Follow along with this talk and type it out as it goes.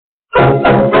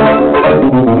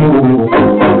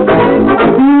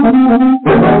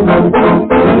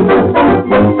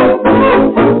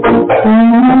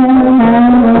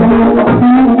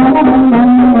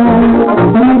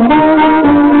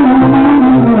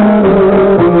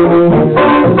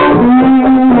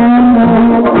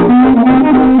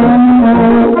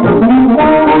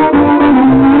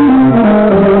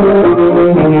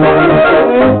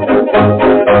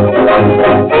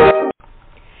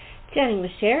Chatting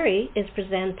with Sherri is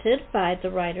presented by the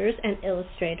Writers and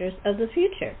Illustrators of the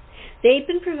Future. They've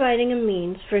been providing a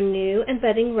means for new and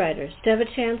budding writers to have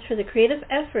a chance for the creative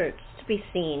efforts to be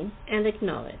seen and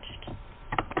acknowledged.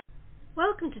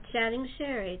 Welcome to Chatting with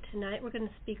Sherri. Tonight we're going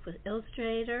to speak with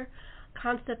illustrator,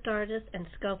 concept artist, and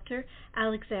sculptor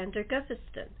Alexander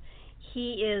Gustafson.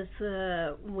 He is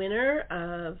the winner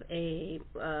of a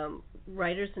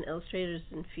Writers and Illustrators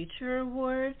in Future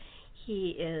Award.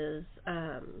 He is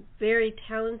very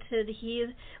talented.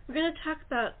 We're going to talk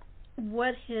about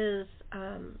what his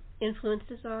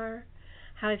influences are,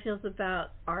 how he feels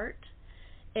about art,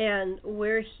 and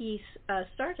where he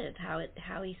started, how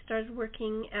he started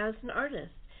working as an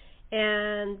artist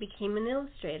and became an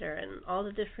illustrator, and all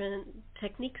the different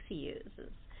techniques he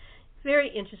uses. Very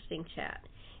interesting chat.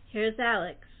 Here's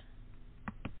Alex.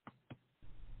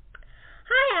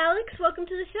 Hi, Alex. Welcome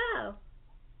to the show.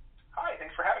 Hi,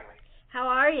 thanks for having me. How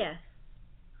are you?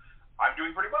 I'm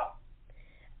doing pretty well.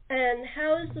 And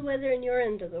how is the weather in your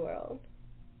end of the world?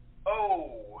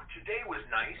 Oh, today was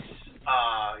nice.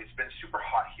 It's been super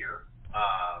hot here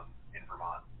in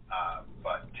Vermont,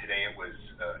 but today it was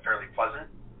fairly pleasant.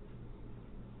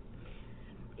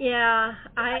 Yeah,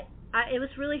 it was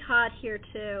really hot here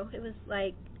too. It was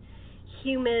like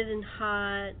humid and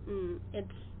hot, and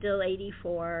it's still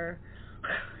 84.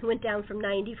 It went down from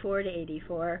 94 to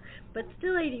 84, but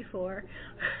still 84.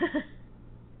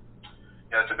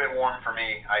 Yeah, it's a bit warm for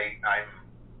me.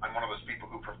 I'm one of those people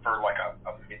who prefer like a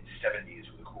mid-70s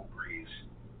with a cool breeze.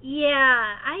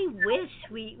 Yeah, I wish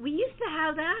we used to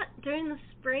have that during the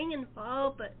spring and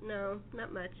fall, but no,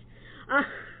 not much.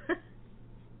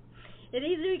 It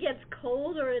either gets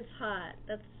cold or it's hot.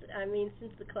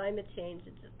 Since the climate change,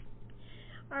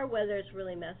 our weather's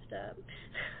really messed up.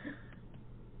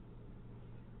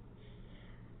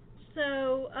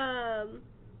 So,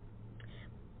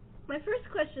 my first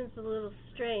question's a little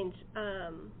strange.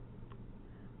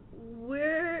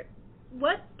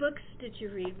 What books did you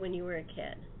read when you were a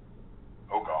kid?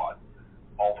 Oh God,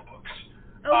 all the books.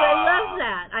 Oh, I love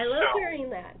that. I love hearing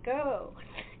that. Go.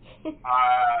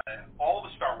 All the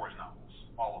Star Wars novels,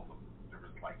 all of them. There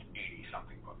was like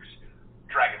 80-something books.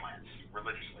 Dragonlance,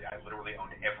 religiously. I literally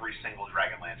owned every single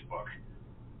Dragonlance book.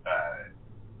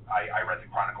 I read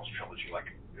the Chronicles trilogy like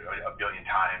a billion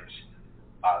times.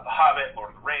 The Hobbit,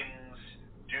 Lord of the Rings,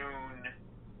 Dune.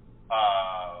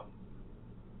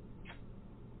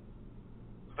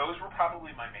 Those were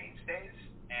probably my mainstays,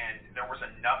 and there was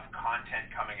enough content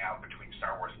coming out between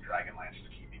Star Wars and Dragonlance to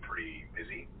keep me pretty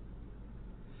busy.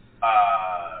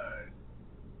 And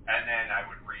then I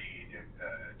would read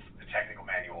the technical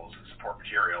manuals and support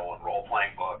material and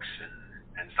role-playing books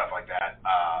and stuff like that.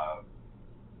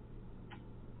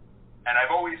 And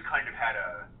I've always kind of had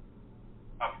a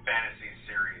fantasy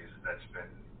series that's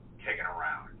been kicking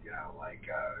around,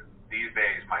 these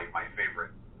days my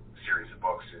favorite series of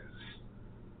books is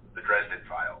The Dresden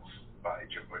Files by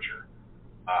Jim Butcher.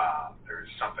 There's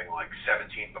something like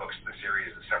 17 books in the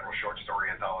series and several short story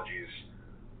anthologies,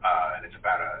 and it's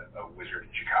about a wizard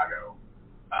in Chicago,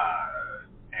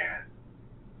 and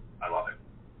I love it.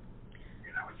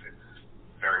 It's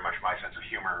very much my sense of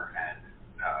humor and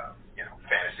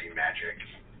fantasy, magic,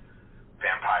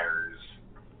 vampires,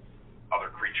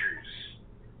 other creatures,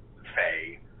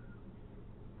 fae.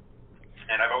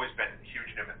 And I've always been huge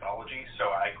into mythology,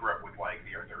 so I grew up with like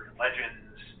the Arthurian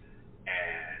legends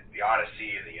and the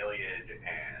Odyssey and the Iliad,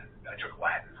 and I took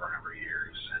Latin for a number of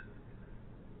years. And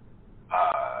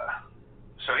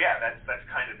so yeah, that's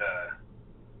kind of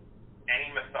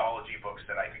any mythology books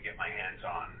that I could get my hands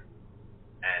on,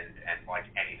 and like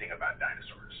anything about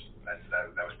dinosaurs.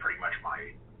 That was pretty much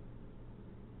my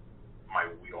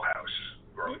wheelhouse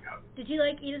growing up. Did you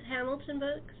like Edith Hamilton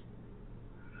books?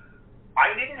 I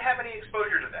didn't have any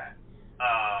exposure to that.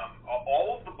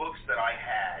 All of the books that I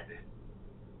had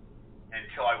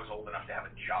until I was old enough to have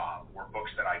a job were books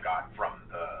that I got from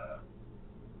the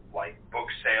book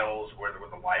sales where the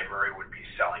library would be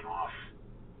selling off,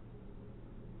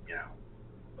 the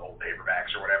old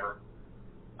paperbacks or whatever.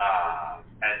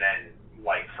 And then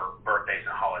for birthdays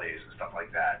and holidays and stuff like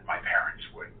that, my parents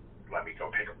would let me go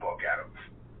pick a book out of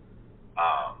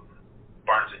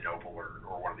Barnes and Noble or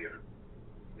one of the other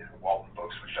Walton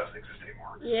books, which doesn't exist anymore.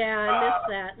 Yeah, I miss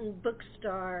that, and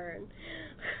Bookstar.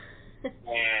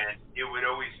 And it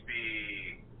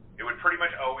would pretty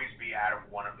much always be out of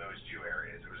one of those two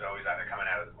areas. It was always either coming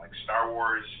out of like Star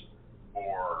Wars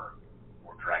or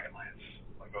Dragonlance.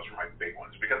 Like those were my big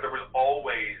ones because there was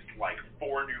always like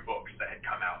 4 new books that had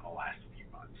come out in the last few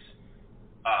months,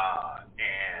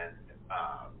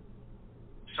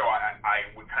 so I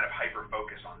would kind of hyper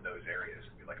focus on those areas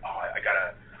and be like, oh, I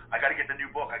gotta get the new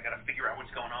book. I gotta figure out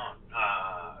what's going on.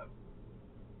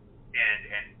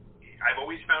 And I've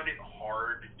always found it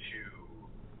hard to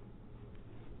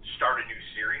start a new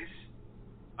series,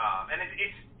 and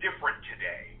it's different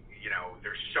today. You know,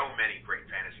 there's so many great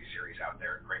fantasy series out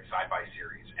there, great sci-fi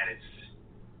series, and it's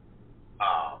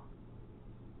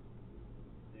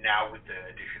now with the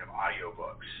addition of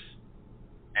audiobooks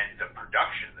and the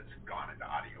production that's gone into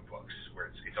audiobooks,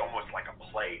 where it's almost like a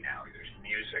play now. There's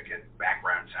music and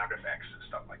background sound effects and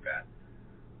stuff like that.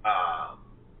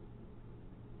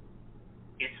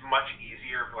 It's much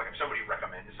easier for, like, if somebody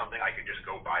recommends something, I could just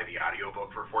go buy the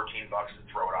audiobook for $14 and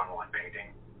throw it on while I'm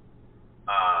painting.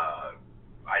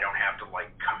 I don't have to like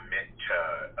commit to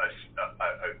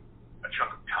a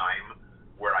chunk of time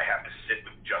where I have to sit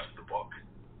with just the book.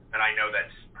 And I know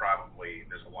that's probably,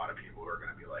 there's a lot of people who are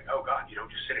going to be like, oh God, you don't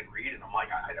just sit and read? And I'm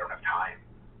like, I don't have time.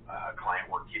 Client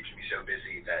work keeps me so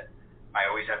busy that I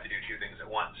always have to do 2 things at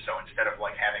once. So instead of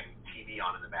like having TV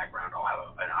on in the background, I'll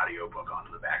have an audiobook on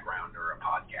in the background or a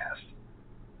podcast.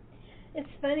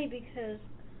 It's funny because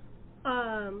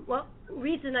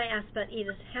reason I asked about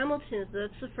Edith Hamilton is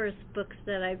that's the first books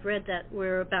that I've read that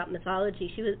were about mythology.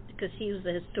 Because she was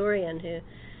a historian who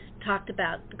talked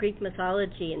about Greek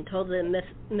mythology and told the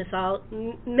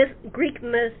Greek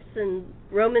myths and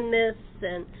Roman myths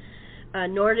and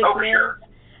Nordic myths. Sure.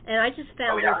 And I just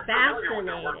found her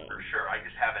fascinating. For sure, I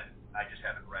just haven't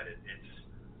read it.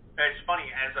 It's funny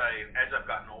as I've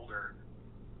gotten older,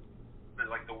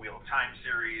 like the Wheel of Time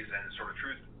series and sort of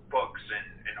truth books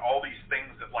and all these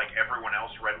things that like everyone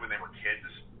else read when they were kids,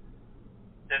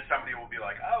 then somebody will be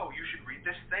like, oh, you should read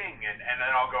this thing, and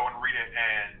then I'll go and read it.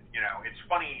 And you know, it's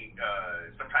funny,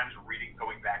 sometimes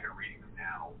going back and reading them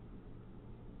now,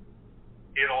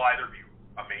 it'll either be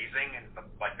amazing and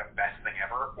like the best thing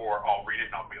ever, or I'll read it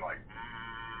and I'll be like,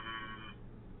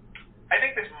 I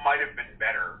think this might have been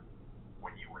better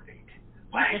when you were 8.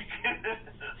 Like,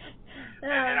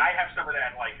 and I have some of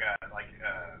that,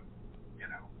 you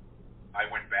know, I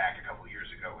went back a couple of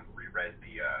years ago and reread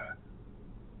the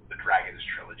Dragons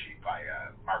trilogy by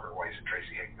Margaret Weiss and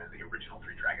Tracy Hickman, the original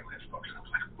 3 Dragonlance books, and I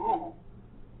was like, ooh,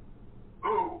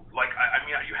 like I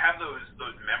mean, you have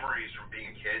those memories from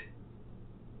being a kid,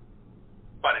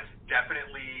 but it's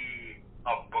definitely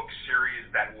a book series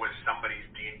that was somebody's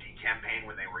D&D campaign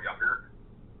when they were younger,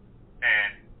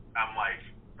 and I'm like,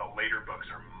 the later books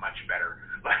are much better.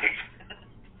 Like,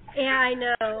 yeah, I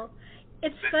know.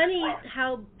 It's funny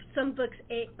how some books,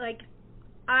 like,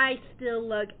 I still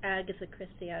love Agatha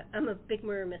Christie. I'm a big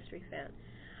murder mystery fan.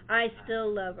 I still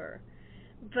love her,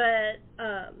 but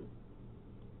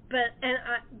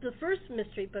the first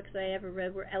mystery books I ever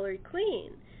read were Ellery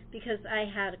Queen, because I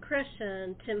had a crush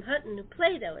on Tim Hutton, who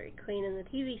played Ellery Queen in the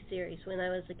TV series when I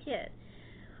was a kid.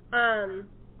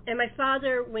 And my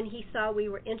father, when he saw we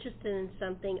were interested in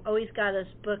something, always got us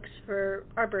books for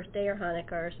our birthday or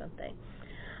Hanukkah or something.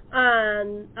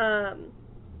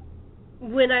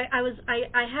 When I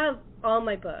have all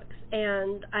my books,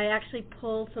 and I actually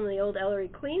pulled some of the old Ellery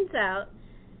Queens out,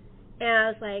 and I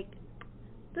was like,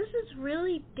 this is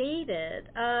really dated.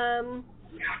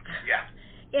 Yeah.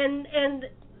 And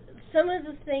some of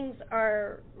the things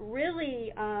are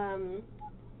really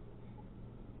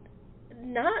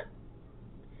not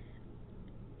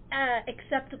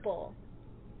acceptable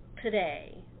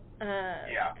today.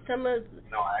 Yeah.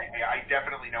 I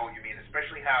definitely know what you mean,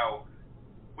 especially how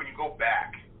when you go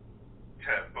back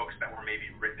to books that were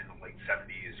maybe written in the late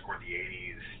 70s or the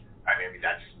 80s, I mean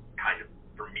that's kind of,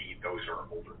 for me, those are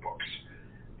older books.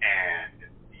 And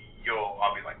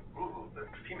I'll be like, ooh, the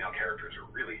female characters are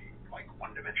really like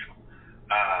one-dimensional,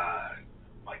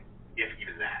 like if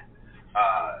even that.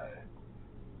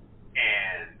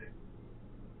 And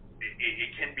it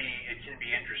can be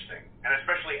interesting, and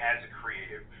especially as a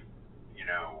creative, you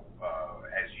know,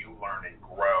 as you learn and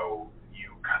grow,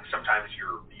 sometimes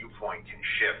your viewpoint can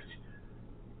shift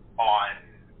on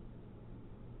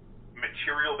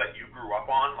material that you grew up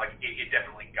on. Like it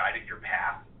definitely guided your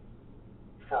path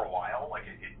for a while. Like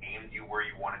it aimed you where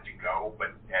you wanted to go,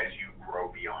 but as you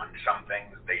grow beyond some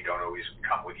things, they don't always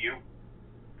come with you.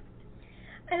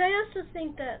 And I also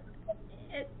think that,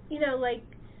 you know, like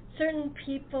certain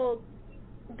people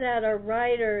that are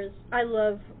writers, I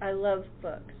love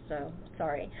books. so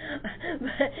sorry.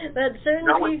 but certain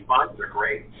no, it's fun. They're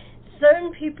great.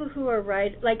 Certain people who are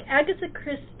like Agatha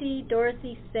Christie,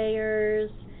 Dorothy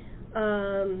Sayers,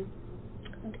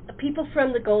 people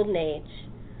from the Golden Age.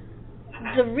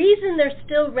 The reason they're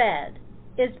still read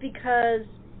is because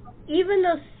even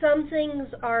though some things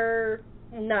are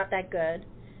not that good,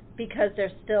 because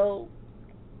they're still,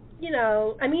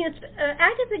 it's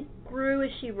Agatha grew as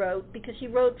she wrote because she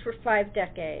wrote for 5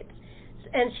 decades,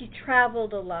 and she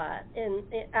traveled a lot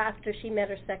after she met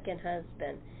her second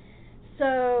husband.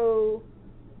 So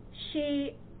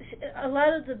a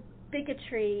lot of the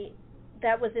bigotry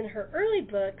that was in her early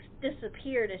books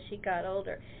disappeared as she got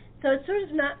older. So it's sort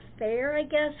of not fair, I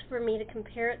guess, for me to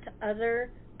compare it to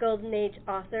other Golden Age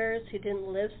authors who didn't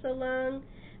live so long,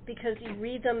 because you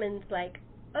read them and it's like,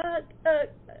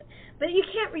 but you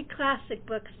can't read classic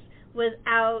books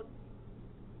without,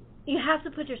 you have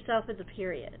to put yourself in the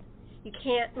period. You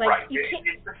can't, right.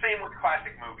 It's the same with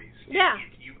classic movies. Yeah.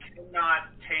 You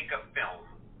cannot take a film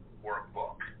or a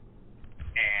book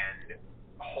and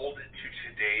hold it to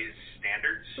today's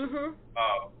standards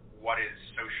of what is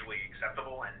socially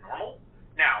acceptable and normal.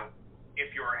 Now, if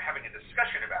you're having a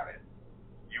discussion about it,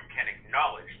 you can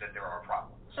acknowledge that there are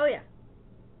problems. Oh, yeah.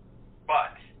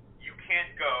 But you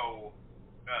can't go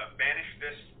banish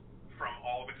this from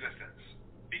all of existence.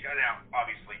 Because now,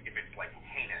 obviously, if it's like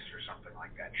heinous or something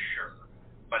like that, sure.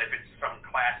 But if it's some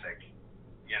classic,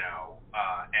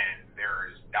 and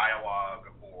there's dialogue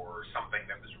or something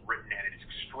that was written and it's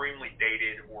extremely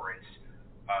dated or it's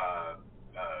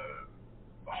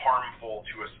harmful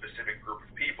to a specific group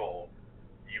of people,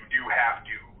 you do have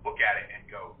to look at it and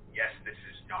go, yes, this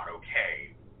is not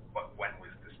okay, but when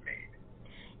was this made?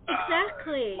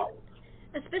 Exactly.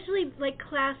 Especially like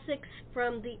classics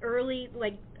from the early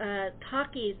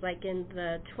talkies, like in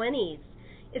the 20s.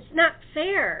 It's not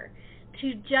fair to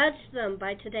judge them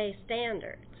by today's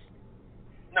standards.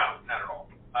 No, not at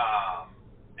all.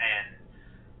 And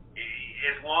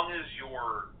as long as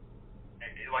you're,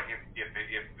 like, if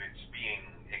it's being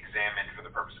examined for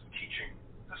the purpose of teaching,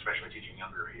 especially teaching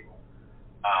younger people,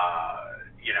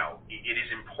 it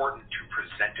is important to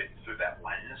present it through that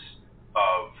lens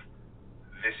of,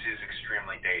 this is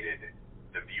extremely dated,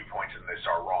 the viewpoints in this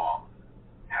are wrong,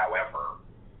 however,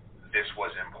 this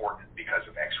was important because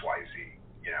of X, Y, Z.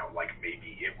 Like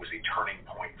maybe it was a turning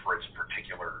point for its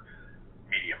particular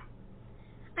medium.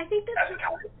 I think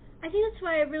that's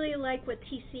why I really like what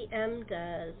TCM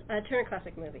does, Turner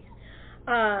Classic Movies,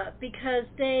 because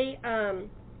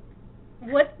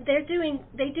what they're doing,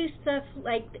 they do stuff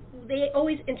like, they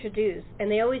always introduce,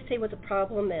 and they always say what the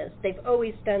problem is. They've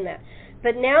always done that.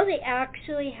 But now they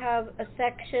actually have a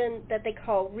section that they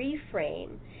call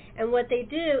Reframe. And what they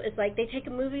do is, like, they take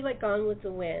a movie like Gone with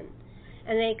the Wind,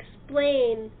 and they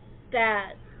explain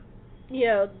that,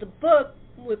 the book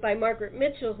by Margaret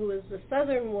Mitchell, who is a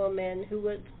Southern woman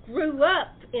who grew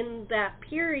up in that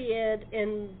period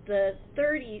in the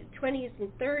 20s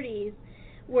and 30s,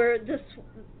 where this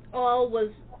all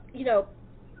was,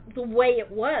 the way it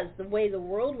was, the way the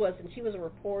world was, and she was a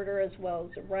reporter as well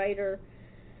as a writer,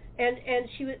 and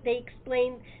they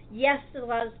explained, yes, a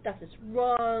lot of stuff is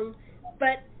wrong,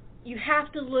 but you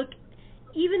have to look,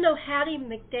 even though Hattie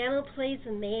McDaniel plays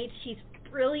a maid, she's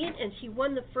brilliant, and she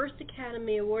won the first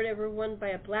Academy Award ever won by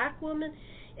a black woman,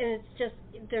 and it's just,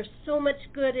 there's so much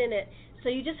good in it. So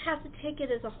you just have to take it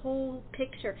as a whole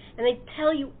picture, and they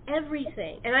tell you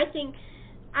everything. And I think,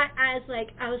 I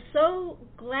was so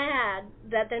glad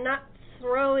that they're not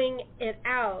throwing it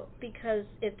out, because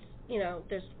it's,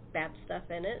 there's bad stuff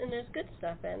in it, and there's good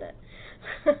stuff in it.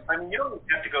 I mean, you don't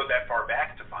have to go that far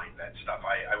back to find that stuff.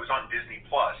 I was on Disney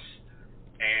Plus,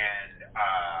 and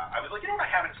I was like, what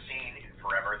I haven't seen in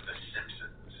forever? The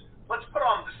Simpsons. Let's put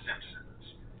on The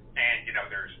Simpsons. And,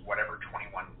 there's whatever,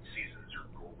 21 seasons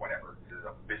or whatever. There's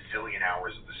a bazillion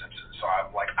hours of The Simpsons. So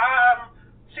I'm like,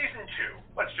 season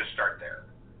 2. Let's just start there.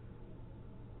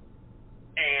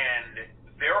 And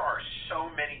there are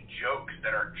so many jokes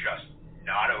that are just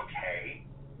not okay.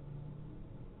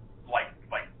 Like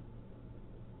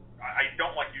I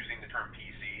don't like using the term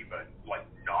PC, but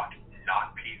not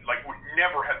PC, would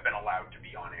never have been allowed to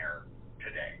be on air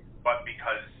today. But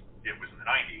because it was in the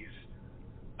 90s,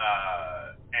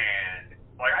 and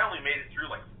I only made it through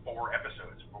 4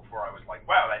 episodes before I was like,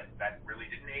 wow, that really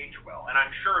didn't age well. And I'm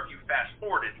sure if you fast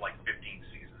forwarded 15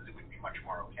 seasons, it would be much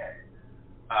more okay.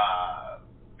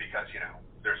 Because,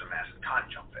 there's a massive time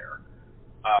jump there.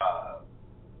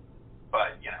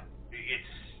 But,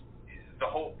 it's, the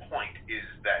whole point is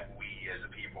that we as a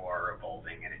people are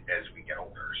evolving and as we get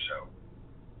older, so,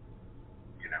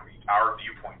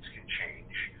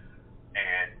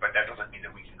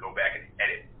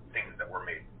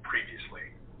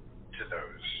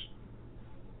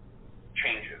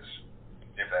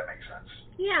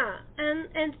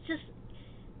 and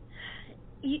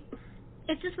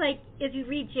it's just like if you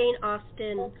read Jane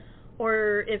Austen,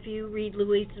 or if you read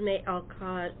Louisa May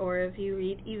Alcott, or if you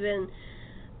read even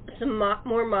some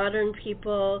more modern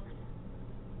people,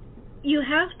 you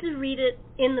have to read it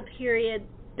in the period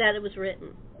that it was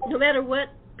written, no matter what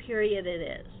period it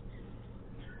is.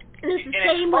 And it's the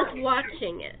same with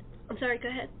watching it. I'm sorry, go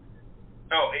ahead.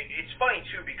 No, it's funny,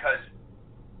 too, because,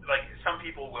 like, some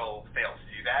people will fail to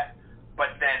do that,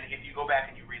 but then if you go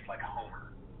back and you read, like,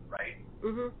 Homer, right?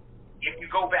 Mm-hmm. If you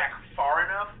go back far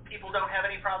enough, people don't have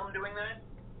any problem doing that.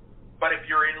 But if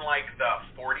you're in, like, the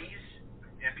 40s,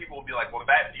 and people will be like, well,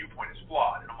 that viewpoint is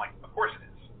flawed. And I'm like, of course it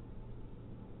is.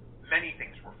 Many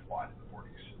things were flawed in the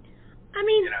 40s. I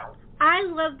mean, you know? I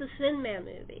love the Thin Man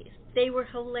movies. They were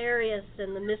hilarious,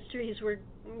 and the mysteries were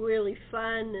really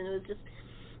fun, and it was just,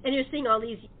 and you're seeing all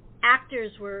these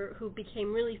actors who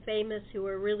became really famous, who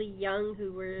were really young,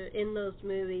 who were in those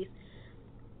movies,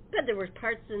 but there were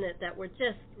parts in it that were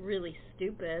just really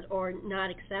stupid or not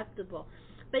acceptable.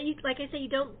 But you, like I say, you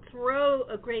don't throw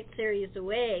a great series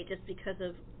away just because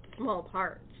of small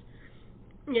parts.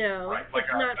 You know, right. Like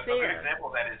it's not fair. A good example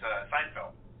of that is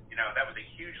Seinfeld. You know, that was a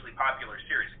hugely popular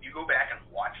series. If you go back and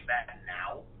watch that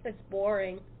now, it's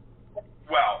boring.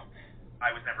 Well,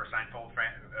 I was never a Seinfeld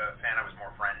fan. I was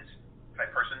more Friends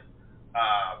type person.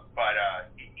 But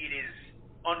it is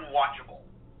unwatchable,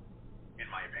 in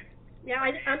my opinion. Yeah,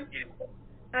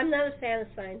 I'm not a fan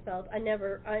of Seinfeld. I'm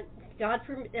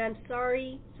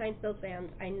sorry, Seinfeld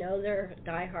fans. I know they're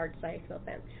diehard Seinfeld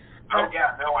fans. Oh,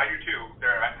 yeah, no, I do too.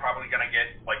 I'm probably going to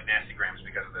get, like, nasty grams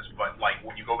because of this. But, like,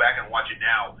 when you go back and watch it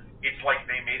now, it's like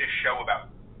they made a show about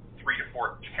 3 to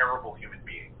 4 terrible human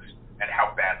beings and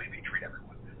how badly they treat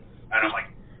everyone. And I'm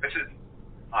like,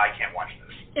 I can't watch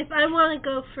this. If I want to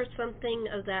go for something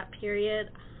of that period,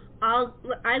 I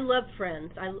love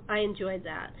Friends. I enjoyed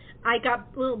that. I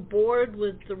got a little bored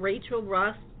with the Rachel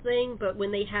Ross thing, but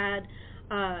when they had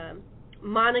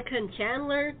Monica and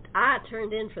Chandler, I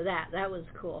turned in for that. That was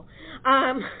cool.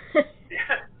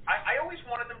 Yeah, I always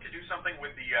wanted them to do something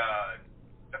with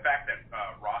the fact that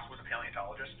Ross was a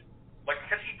paleontologist, like,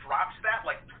 because he drops that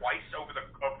like twice over the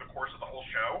course of the whole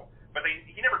show, but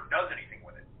he never does anything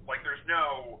with it. Like,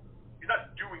 he's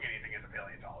not doing anything as a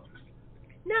paleontologist.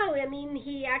 No, I mean,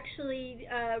 he actually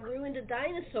ruined a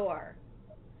dinosaur.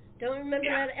 Don't remember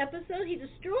that episode? He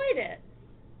destroyed it.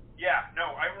 Yeah,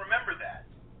 no, I remember that.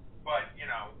 But, you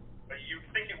know, you'd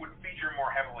think it would feature more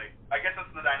heavily. I guess that's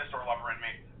the dinosaur lover in me.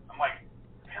 I'm like,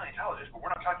 paleontologist, but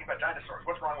we're not talking about dinosaurs.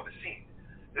 What's wrong with the scene?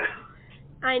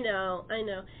 I know.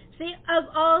 See, of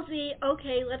all the,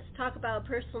 okay, let's talk about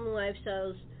personal life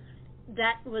shows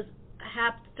that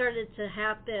started to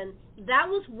happen, that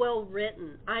was well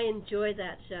written. I enjoyed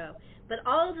that show. But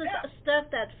all of the stuff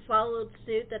that followed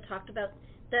suit, that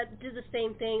did the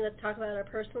same thing, that talked about our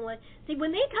personal life. See,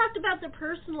 when they talked about their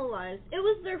personal lives, it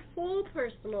was their full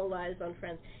personal lives on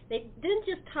Friends. They didn't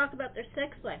just talk about their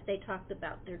sex life. They talked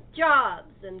about their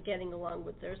jobs and getting along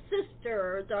with their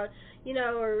sister,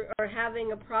 or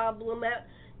having a problem at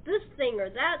this thing or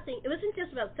that thing. It wasn't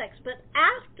just about sex. But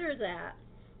after that,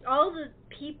 all the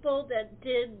people that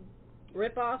did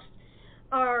rip-offs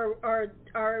are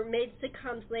made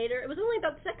sitcoms later. It was only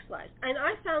about sex lives, and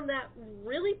I found that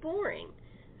really boring.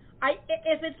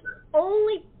 If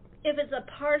it's a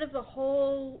part of the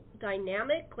whole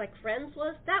dynamic, like Friends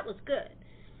was, that was good.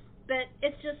 But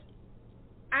it's just,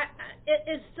 it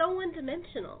is so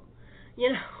one-dimensional,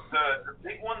 you know. The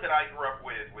big one that I grew up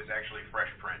with was actually Fresh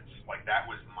Prince. Like, that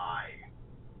was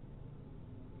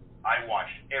I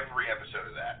watched every episode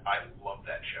of that. I loved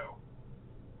that show.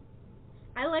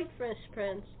 I liked Fresh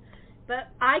Prince, but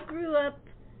I grew up.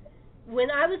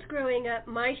 When I was growing up,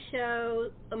 my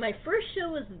first show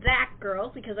was That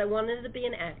Girl, because I wanted to be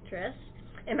an actress.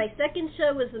 And my second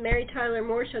show was the Mary Tyler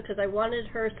Moore Show, because I wanted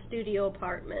her studio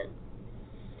apartment.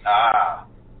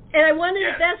 And I wanted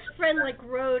a best friend like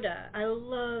Rhoda. I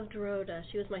loved Rhoda.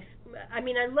 She was I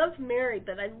loved Mary,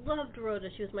 but I loved Rhoda.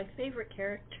 She was my favorite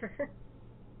character.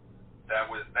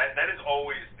 That is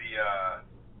always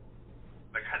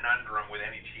the conundrum with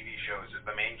any TV shows, is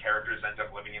the main characters end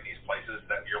up living in these places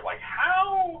that you're like,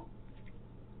 how?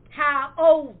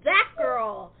 Oh, That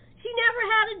Girl. She never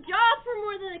had a job for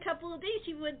more than a couple of days.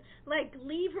 She would, like,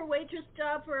 leave her waitress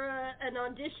job for an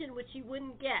audition, which she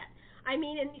wouldn't get. I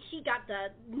mean, and she got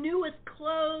the newest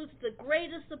clothes, the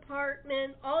greatest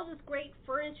apartment, all this great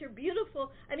furniture,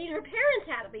 beautiful. I mean, her parents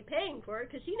had to be paying for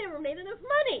it because she never made enough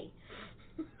money.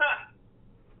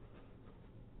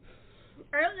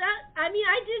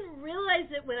 I didn't realize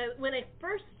it when I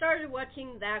first started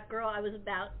watching That Girl. I was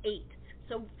about 8,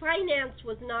 so finance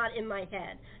was not in my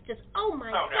head. Just, oh my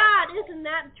Oh, no, God, no. isn't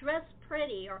that dress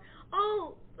pretty? Or,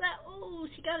 oh,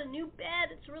 she got a new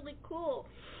bed. It's really cool.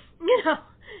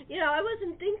 I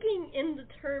wasn't thinking in the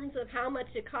terms of how much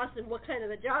it cost and what kind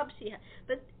of a job she had.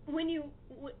 But when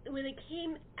it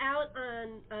came out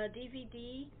on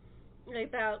DVD,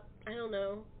 about, I don't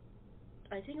know,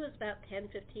 I think it was about 10,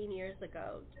 15 years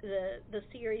ago, the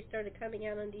series started coming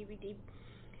out on DVD.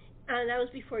 And that was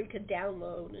before you could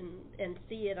download and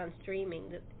see it on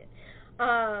streaming.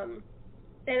 And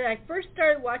I first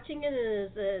started watching it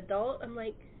as an adult. I'm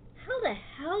like, how the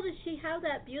hell does she have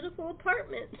that beautiful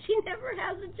apartment? She never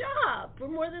has a job for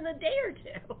more than a day or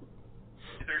two.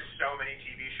 There's so many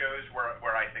TV shows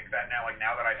where I think that now, like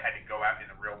now that I've had to go out in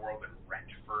the real world and rent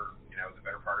for, the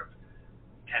better part of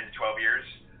 10 to 12 years,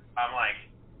 I'm like,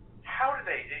 how do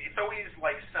they, it's always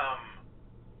like some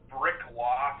brick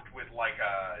loft with like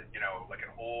like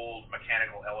an old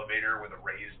mechanical elevator with a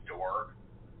raised door.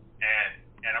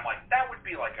 And I'm like, that would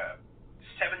be like a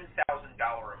 $7,000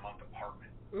 a month apartment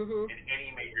in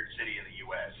any major city in the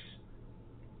U.S.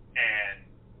 And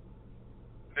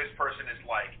this person is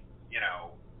like,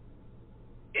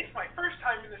 it's my first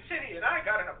time in the city, and I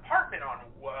got an apartment on,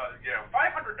 $500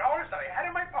 that I had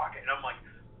in my pocket. And I'm like,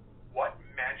 what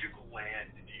magical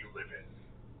land do you live in?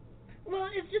 Well,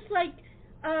 it's just like,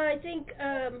 I think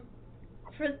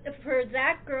for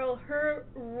that girl, her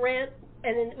rent,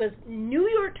 and it was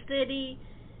New York City,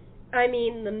 I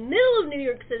mean, the middle of New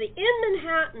York City, in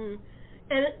Manhattan,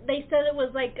 and they said it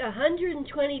was like $120.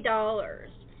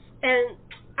 And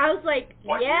I was like,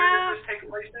 what yeah. What year does this take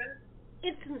place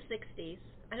in? It's in the 60s.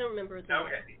 I don't remember the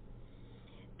Okay. year.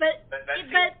 But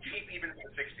that's cheap even for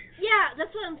the 60s. Yeah,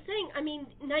 that's what I'm saying. I mean,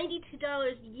 $92,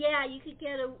 yeah, you could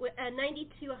get a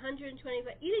 90 to 125.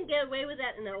 You didn't get away with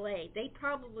that in L.A. They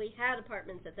probably had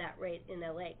apartments at that rate in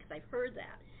L.A. because I've heard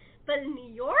that. But in New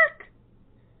York,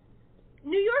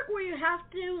 where you have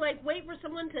to like wait for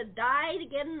someone to die to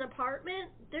get an apartment,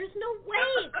 there's no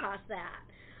way it costs that.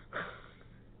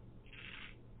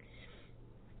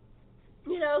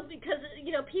 Because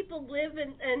people live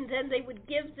and then they would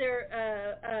give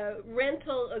their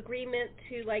rental agreement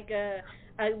to like a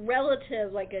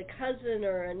relative, like a cousin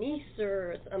or a niece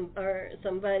or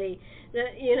somebody.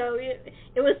 That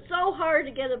it was so hard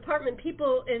to get an apartment.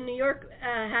 People in New York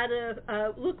had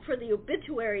to look for the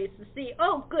obituaries to see.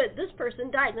 Oh, good, this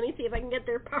person died. Let me see if I can get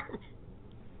their apartment.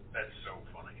 That's so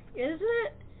funny, isn't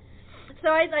it? So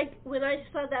when I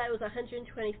saw that it was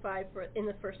 $125 in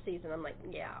the first season. I'm like,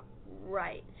 yeah,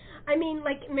 right. I mean,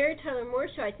 like Mary Tyler Moore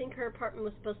Show, I think her apartment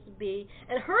was supposed to be,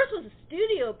 and hers was a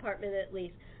studio apartment at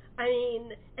least. I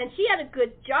mean, and she had a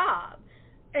good job,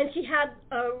 and she had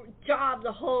a job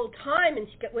the whole time, and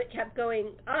she kept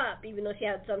going up, even though she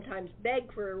had sometimes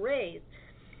beg for a raise.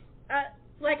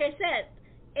 Like I said,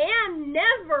 Anne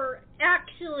never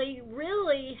actually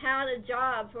really had a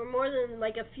job for more than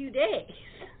like a few days.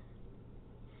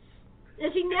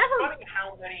 And she never. It's funny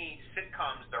how many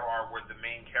sitcoms there are where the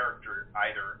main character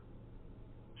either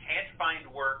can't find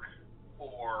work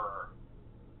or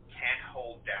can't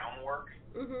hold down work.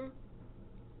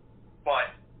 But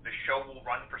the show will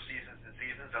run for seasons and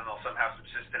seasons, and they'll somehow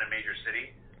subsist in a major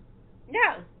city.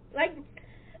 Yeah, like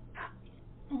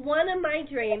one of my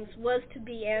dreams was to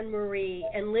be Anne Marie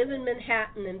and live in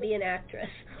Manhattan and be an actress.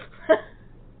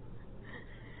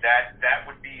 That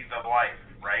would be the life,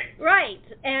 right? Right,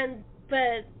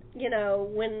 but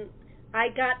when I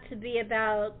got to be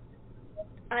about,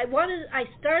 I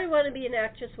started wanting to be an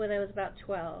actress when I was about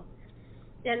 12.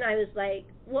 And I was like,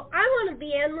 well, I want to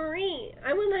be Anne Marie.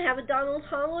 I want to have a Donald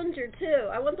Hollander, too.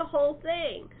 I want the whole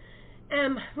thing.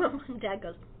 And my mom and dad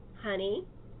goes, honey,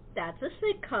 that's a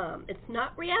sitcom. It's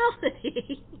not reality.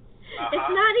 It's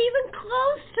not even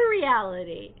close to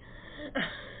reality.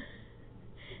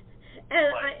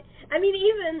 And I mean,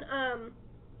 even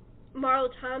Marlo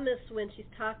Thomas, when she's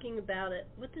talking about it,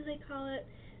 what do they call it?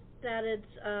 That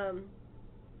it's,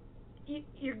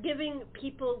 you're giving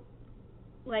people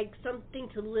like something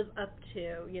to live up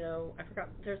to, I forgot,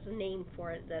 there's a name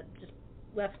for it that just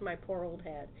left my poor old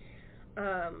head.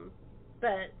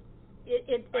 But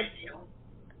it's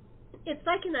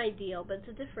like an ideal, but it's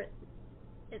a different,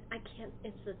 it's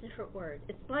a different word.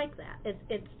 It's like that.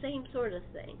 It's same sort of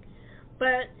thing.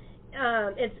 But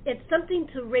it's something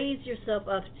to raise yourself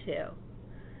up to.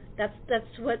 That's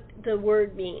what the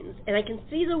word means. And I can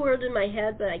see the word in my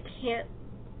head, but I can't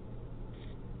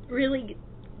really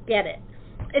get it.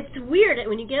 It's weird that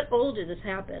when you get older, this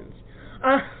happens.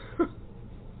 I mean,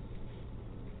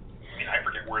 I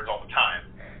forget words all the time.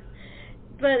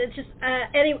 But it's just,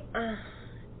 anyway,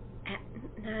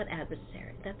 not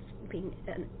adversary. That's being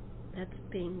That's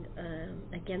being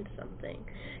against something.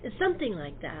 It's something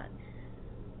like that.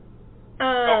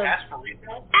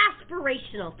 Aspirational.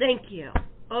 Aspirational. Thank you.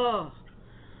 Oh,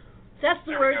 that's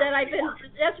the word that I've been.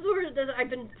 That's the word that I've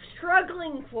been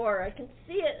struggling for. I can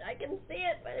see it.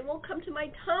 But it won't come to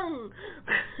my tongue.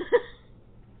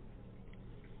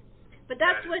 But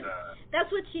that's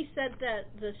what she said,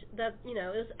 that you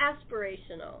know, it was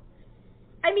aspirational.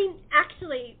 I mean,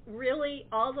 actually, really,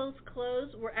 all those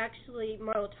clothes were actually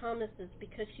Marlo Thomas's,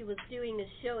 because she was doing a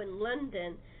show in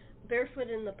London, Barefoot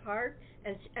in the Park,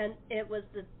 and it was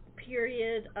the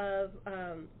period of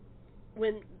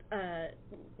when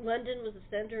London was the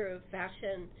center of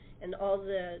fashion, and all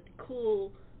the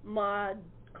cool mod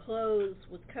clothes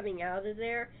was coming out of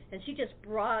there, and she just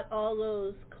brought all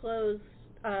those clothes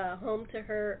home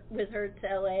with her to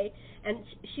LA, and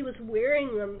she was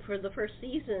wearing them for the first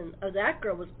season of That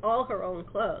Girl. Was all her own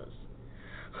clothes.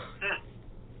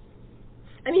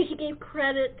 I mean, she gave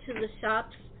credit to the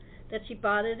shops that she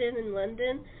bought it in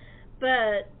London,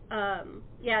 but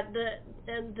yeah,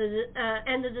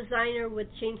 the designer would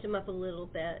change them up a little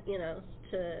bit, you know,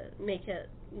 to make it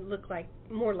look like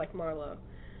more like Marlo.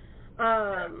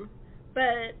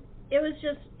 But it was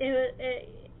just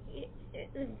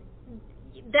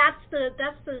that's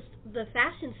the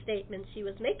fashion statement she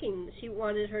was making. She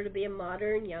wanted her to be a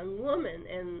modern young woman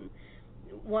and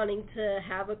wanting to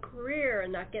have a career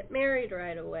and not get married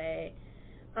right away.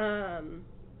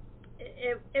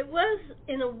 It was,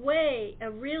 in a way,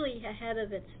 really ahead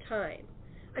of its time.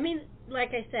 I mean, like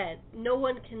I said, no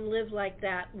one can live like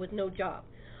that with no job.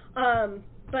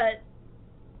 But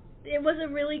it was a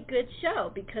really good show,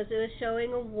 because it was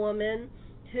showing a woman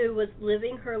who was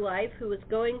living her life, who was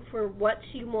going for what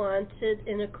she wanted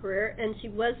in a career, and she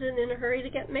wasn't in a hurry to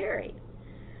get married.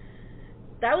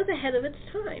 That was ahead of its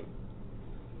time.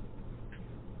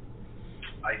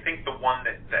 I think the one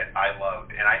that I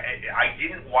loved, and I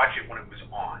didn't watch it when it was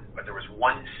on, but there was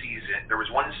one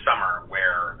summer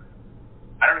where,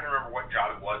 I don't even remember what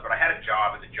job it was, but I had a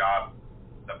job, and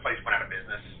the place went out of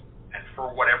business, and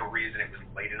for whatever reason, it was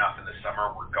late enough in the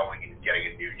summer where going and getting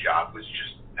a new job was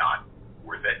just not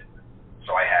worth it.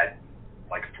 So I had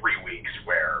like 3 weeks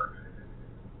where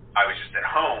I was just at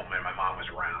home and my mom was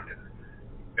around, and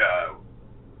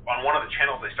on one of the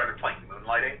channels they started playing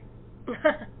Moonlighting.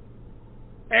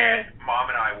 And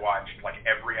Mom and I watched like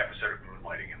every episode of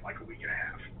Moonlighting in like a week and a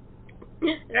half.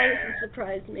 That doesn't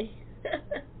surprise me. It's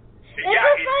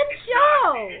a fun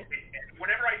show.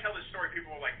 Whenever I tell this story,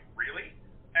 people are like, "Really?"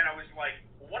 And I was like,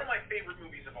 one of my favorite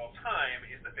movies of all time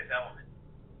is The Fifth Element,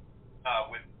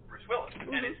 with Bruce Willis,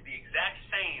 and it's the exact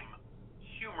same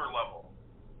humor level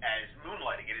as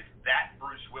Moonlighting. It is that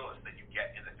Bruce Willis that you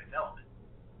get in The Fifth Element,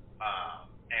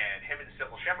 and him and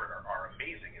Sybil Shepherd are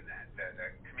amazing in that.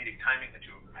 The comedic timing the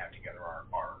two of them have together are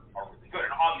really good,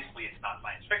 and obviously it's not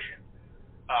science fiction,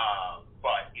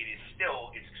 but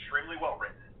it's extremely well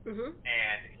written,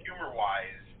 and humor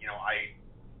wise, you know,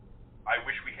 I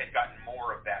wish we had gotten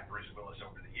more of that Bruce Willis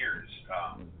over the years,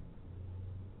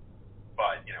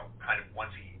 but you know, kind of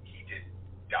once he did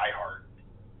Die Hard.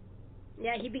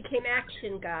 Yeah, he became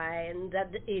action guy, and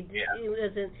he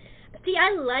wasn't. See,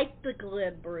 I like the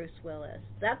glib Bruce Willis.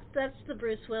 That's the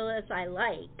Bruce Willis I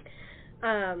like.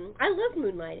 I love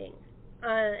Moonlighting,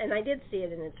 and I did see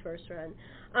it in its first run.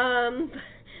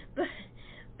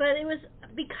 But it was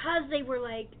because they were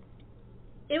like,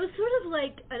 it was sort of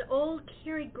like an old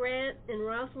Cary Grant and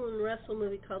Rosalind Russell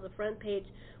movie called The Front Page,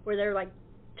 where they're like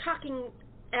talking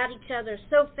at each other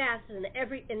so fast, and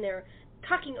they're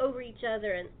talking over each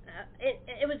other, and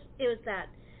it was that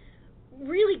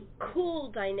really cool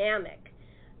dynamic,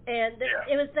 and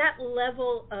it was that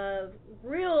level of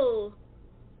real.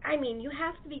 I mean, you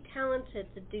have to be talented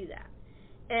to do that,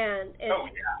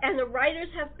 and the writers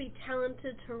have to be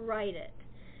talented to write it.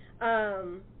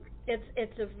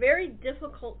 It's a very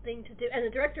difficult thing to do, and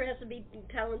the director has to be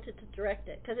talented to direct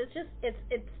it, because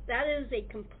that is a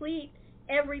complete,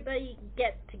 everybody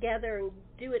get together and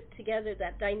do it together,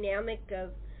 that dynamic of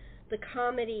the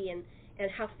comedy and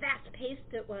how fast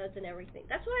paced it was and everything.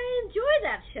 That's why I enjoy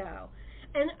that show.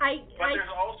 And But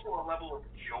there's also a level of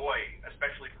joy,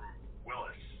 especially from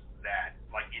Willis, that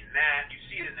like in that you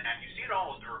see it in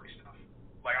almost early stuff.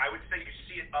 Like I would say you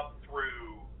see it up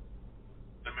through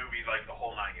the movies like The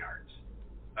Whole Nine Yards.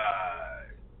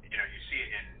 You know, you see it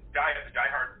in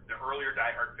Die Hard, the earlier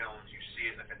Die Hard films. You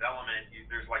see it in The Fifth Element.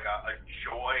 There's like a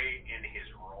joy in his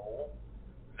role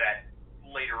that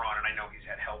later on, and I know he's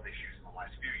had health issues in the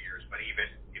last few years, but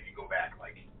even if you go back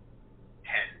like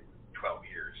 10, 12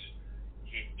 years,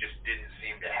 he just didn't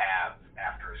seem to have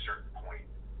after a certain point,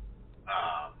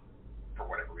 for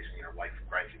whatever reason, you know, life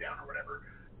grinds you down or whatever.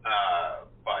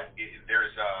 But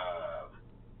there's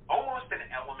almost an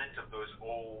element of those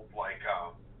old, like,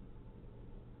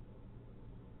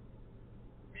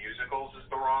 musicals is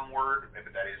the wrong word, but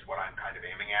that is what I'm kind of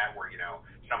aiming at, where,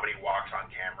 somebody walks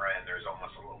on camera and there's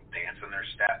almost a little dance in their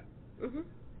step. Mm-hmm.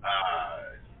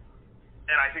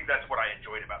 And I think that's what I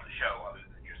enjoyed about the show, other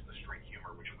than just the straight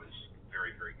humor, which was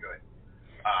very, very good.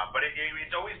 But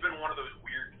it's always been one of those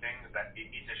weird things that it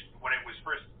just, when it was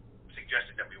first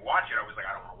suggested that we watch it, I was like,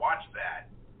 I don't want to watch that.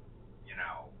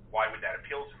 Why would that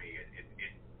appeal to me?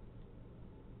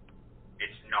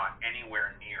 It's not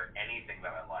anywhere near anything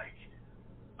that I like.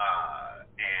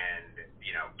 And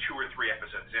 2 or 3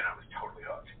 episodes in, I was totally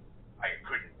hooked. I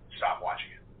couldn't stop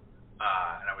watching it.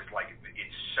 And I was like,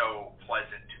 it's so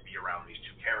pleasant to be around these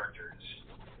 2 characters.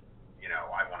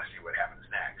 I want to see what happens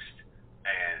next.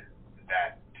 And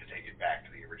that, to take it back to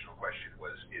the original question,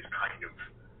 is kind of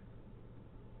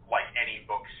like any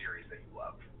book series that you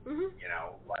love. Mm-hmm.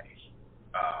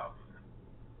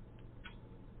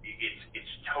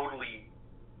 It's totally.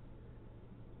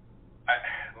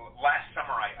 Last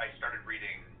summer, I started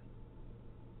reading.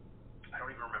 I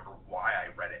don't even remember why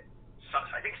I read it.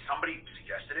 I think somebody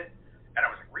suggested it, and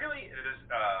I was like, really?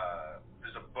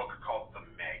 There's a book called The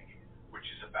Meg, which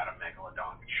is about a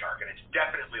megalodon shark, and it's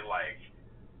definitely like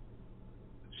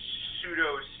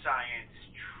pseudoscience,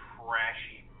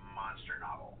 trashy monster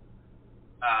novel.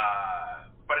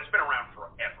 But it's been around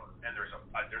forever, and there's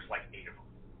like 8 of them.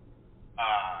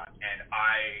 And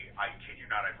I kid you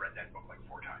not, I've read that book like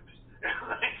 4 times.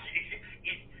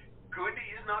 Good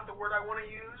is not the word I want to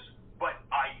use, but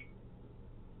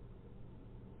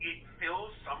it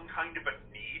fills some kind of a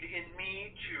need in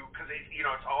me because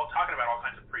it's all talking about all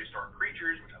kinds of prehistoric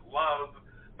creatures, which I love,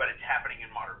 but it's happening in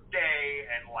modern day,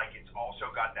 and like it's also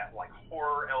got that like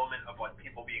horror element of like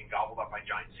people being gobbled up by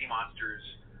giant sea monsters,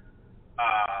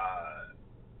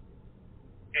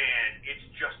 and it's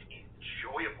just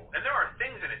enjoyable. And there are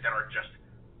things in it that are just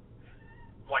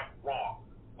like wrong,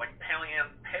 like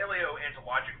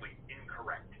paleontologically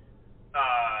incorrect,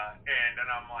 and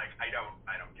I'm like, I don't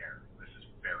care. This is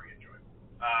very enjoyable.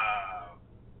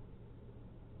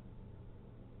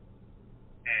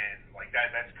 And like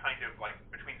that's kind of like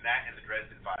between that and the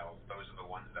Dresden Files, those are the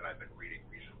ones that I've been reading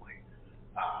recently.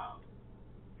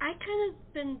 I kind of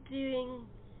been doing,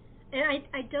 and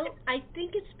I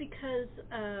think it's because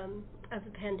of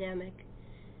the pandemic.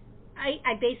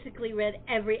 I basically read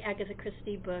every Agatha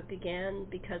Christie book again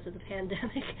because of the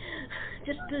pandemic,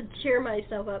 just to cheer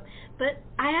myself up. But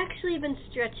I actually have been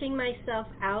stretching myself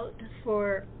out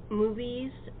for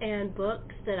movies and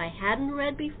books that I hadn't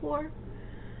read before.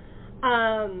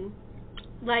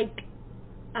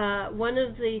 One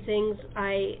of the things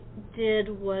I did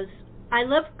was, I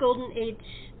love Golden Age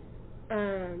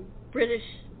British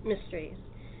mysteries,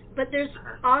 but there's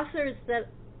authors that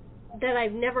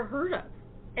I've never heard of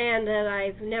and that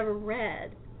I've never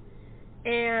read.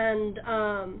 And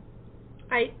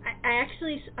I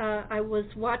actually I was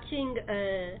watching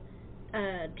a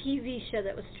TV show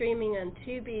that was streaming on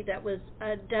Tubi that was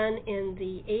done in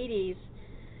the 80s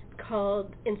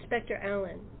called Inspector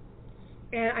Allen,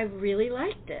 and I really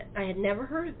liked it. I had never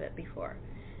heard of it before,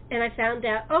 and I found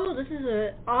out, this is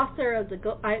an author of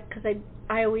because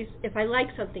I always, if I like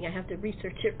something, I have to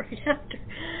research it right after.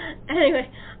 Anyway,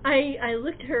 I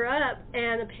looked her up,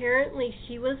 and apparently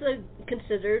she was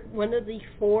considered one of the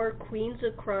 4 queens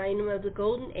of crime of the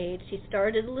Golden Age. She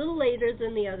started a little later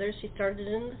than the others. She started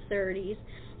in the 30s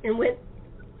and went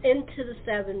into the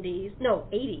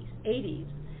 80s.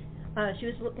 She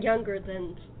was younger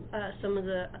than some of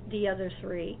the other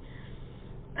 3.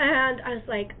 And I was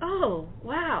like, oh,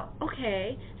 wow,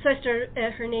 okay. So I started,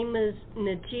 her name is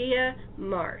Najia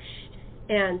Marsh,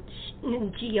 and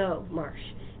N-G-O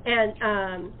Marsh. And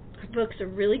her books are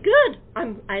really good. I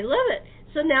love it.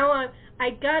 So now I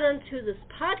got onto this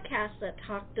podcast that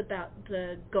talked about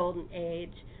the Golden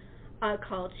Age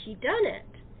called She Done It.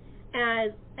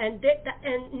 And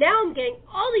now I'm getting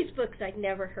all these books I'd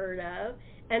never heard of.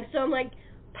 And so I'm like,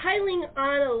 piling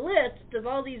on a list of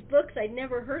all these books I'd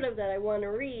never heard of that I want to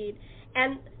read.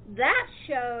 And that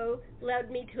show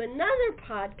led me to another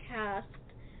podcast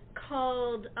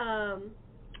called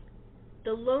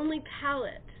The Lonely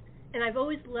Palette. And I've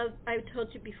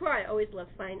told you before, I always love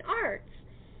fine arts.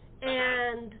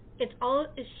 And it's all,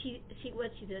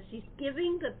 what she does, she's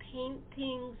giving the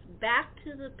paintings back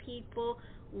to the people,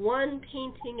 one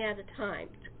painting at a time.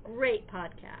 It's a great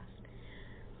podcast.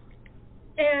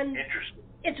 And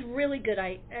it's really good.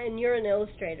 And you're an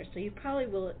illustrator, so you probably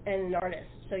will, and an artist,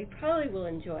 so you probably will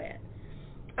enjoy it.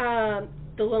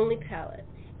 The Lonely Palette,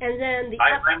 and then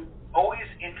I'm always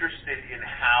interested in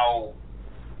how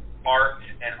art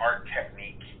and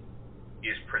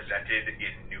interested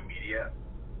in new media,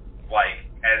 like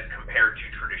as compared to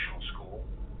traditional school.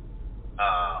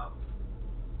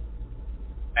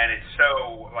 And it's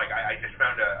so, like, I just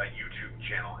found a YouTube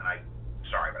channel, and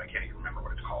sorry, but I can't even remember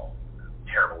what it's called. I'm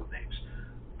terrible with names.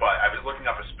 But I was looking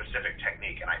up a specific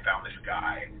technique, and I found this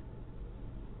guy.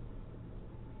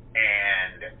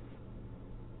 And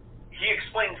he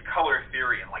explains color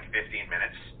theory in like 15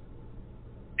 minutes.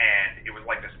 And it was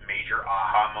like this major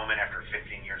aha moment after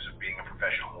 15 years of being a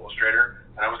professional illustrator.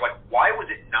 And I was like, why was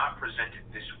it not presented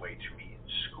this way to me in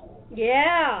school?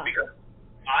 Yeah. Because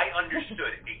I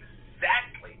understood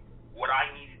exactly what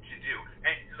I needed to do.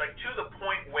 And like to the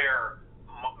point where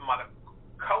the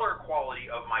color quality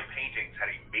of my paintings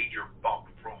had a major bump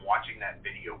from watching that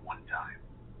video one time.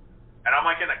 And I'm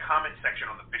like in the comment section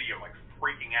on the video like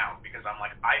freaking out because I'm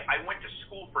like, I went to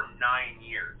school for 9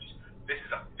 years. This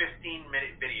is a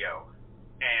 15-minute video,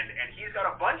 and he's got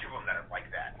a bunch of them that are like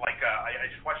that. Like I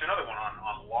just watched another one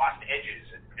on lost edges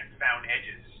and found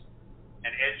edges and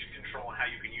edge control and how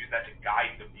you can use that to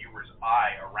guide the viewer's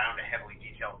eye around a heavily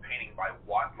detailed painting by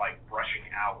brushing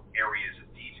out areas of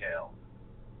detail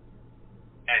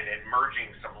and merging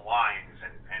some lines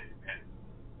and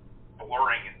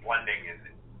blurring and blending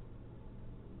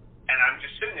and I'm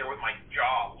just sitting there with my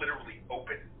jaw literally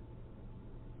open,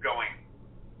 going,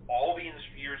 all the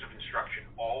years of instruction,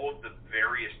 all of the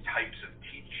various types of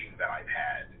teaching that I've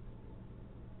had,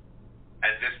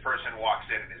 and this person walks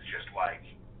in and is just like,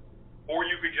 or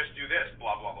you could just do this,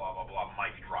 blah, blah, blah, blah, blah,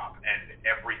 mic drop, and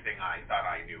everything I thought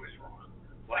I knew is wrong.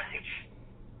 Like,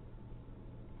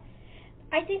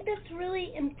 I think that's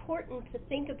really important to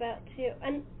think about, too.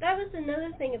 And that was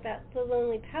another thing about the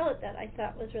Lonely Palette that I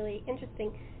thought was really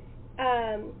interesting.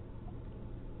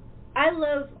 I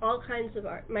love all kinds of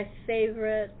art. My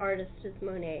favorite artist is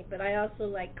Monet, but I also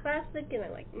like classic and I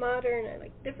like modern. I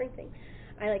like different things.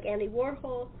 I like Andy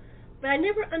Warhol, but I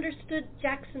never understood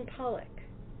Jackson Pollock.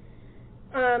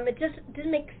 It just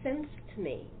didn't make sense to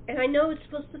me. And I know it's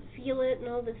supposed to feel it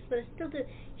and all this, but it still did.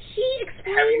 He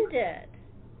explained it.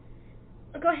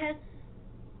 Oh, go ahead.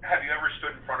 Have you ever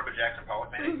stood in front of a Jackson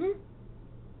Pollock painting? Mm-hmm.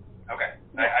 Okay.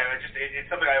 Yeah.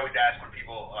 It's something I always ask when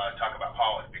people talk about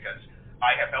Pollock, because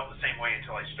I have felt the same way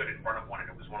until I stood in front of one, and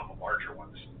it was one of the larger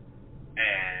ones.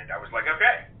 And I was like,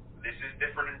 okay, this is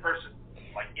different in person.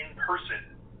 Like, in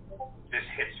person, this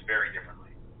hits very differently.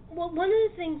 Well, one of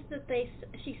the things that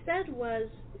she said was,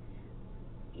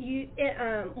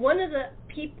 one of the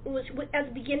people, at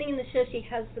the beginning of the show, she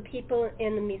has the people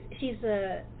in the museum. She's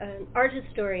an art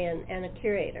historian and a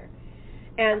curator.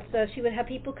 And so she would have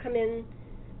people come in,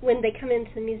 when they come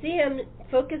into the museum,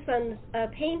 focus on a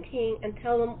painting and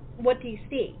tell them, what do you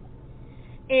see?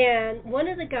 And one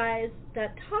of the guys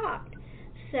that talked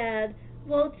said,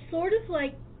 well, it's sort of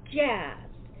like jazz.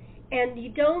 And you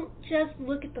don't just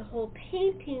look at the whole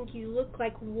painting, you look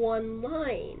like one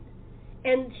line.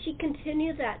 And she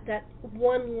continued that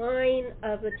one line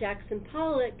of a Jackson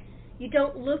Pollock, you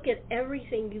don't look at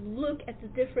everything, you look at the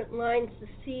different lines to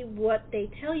see what they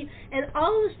tell you. And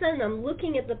all of a sudden I'm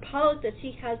looking at the Pollock that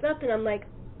she has up and I'm like,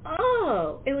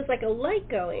 oh, it was like a light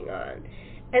going on.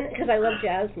 And because I love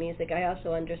jazz music, I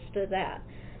also understood that.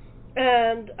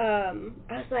 And I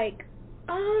was like,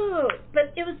 oh,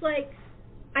 but it was like,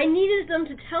 I needed them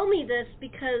to tell me this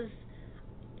because,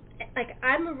 like,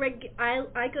 I'm a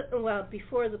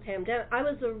before the pandemic, I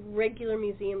was a regular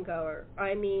museum goer.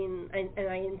 I mean, and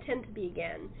I intend to be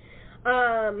again.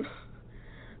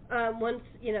 Once,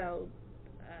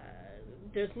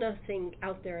 there's nothing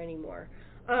out there anymore.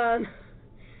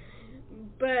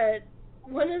 But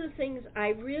one of the things I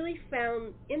really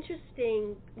found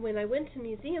interesting when I went to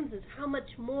museums is how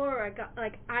much more I got.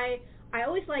 Like, I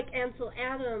always liked Ansel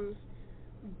Adams,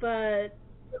 but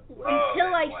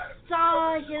until I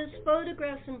saw his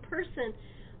photographs in person,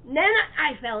 then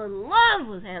I fell in love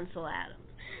with Ansel Adams.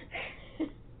 Him,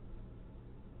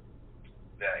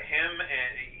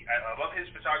 and I love his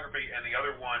photography, and the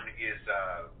other one is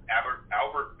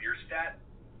Albert Bierstadt.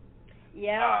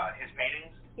 Yeah. His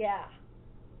paintings. Yeah.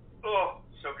 Oh,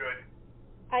 so good.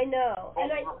 I know. Both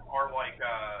of them are like,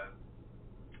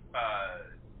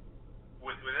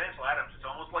 with Ansel Adams, it's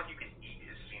almost like you can eat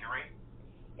his scenery.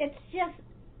 It's just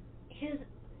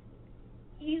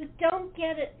you don't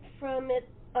get it from it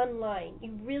online.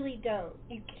 You really don't.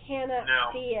 You cannot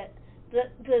see it.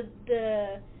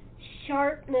 The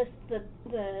sharpness,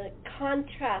 the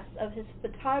contrast of his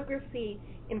photography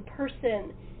in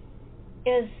person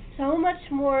is so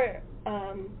much more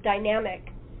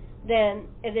dynamic than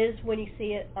it is when you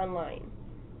see it online.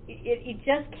 You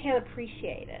just can't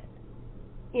appreciate it.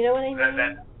 You know what I mean?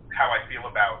 That's how I feel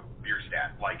about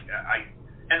Bierstadt. Like,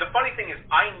 and the funny thing is,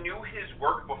 I knew his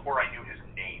work before I knew his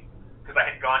name, because I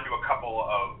had gone to a couple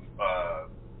of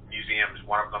museums.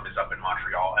 One of them is up in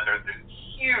Montreal, and they're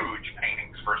huge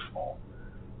paintings, first of all.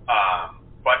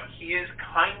 But he is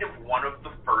kind of one of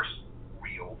the first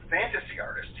real fantasy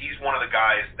artists. He's one of the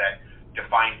guys that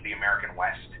defined the American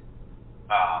West,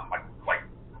 like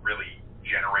really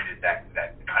generated that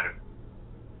kind of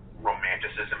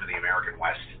romanticism of the American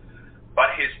West.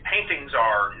 But his paintings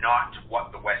are not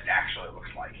what the West actually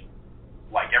looks like.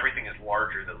 Like, everything is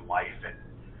larger than life, and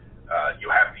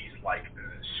you have these, like,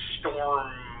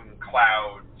 storm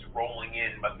clouds rolling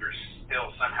in, but there's still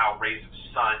somehow rays of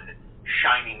sun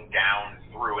shining down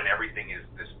through, and everything is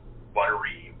this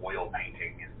buttery oil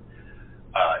painting. And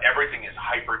everything is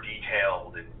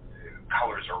hyper-detailed, and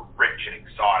colors are rich and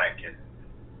exotic, and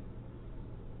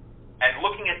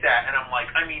looking at that, and I'm like,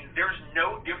 I mean, there's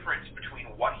no difference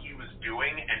between what he was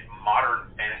doing and modern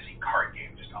fantasy card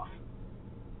game stuff,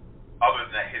 other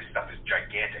than that his stuff is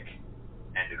gigantic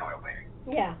and in oil painting.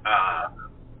 Yeah.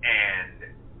 And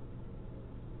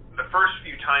the first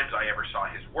few times I ever saw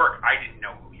his work, I didn't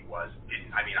know who he was.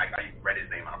 I read his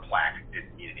name on a plaque. It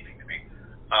didn't mean anything to me.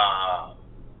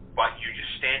 But you're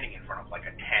just standing in front of like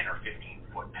a 10 or 15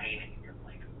 foot painting, and you're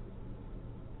like,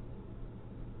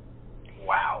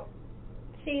 wow.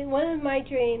 See, one of my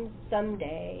dreams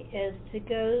someday is to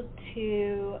go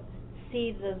to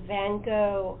see the Van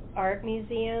Gogh Art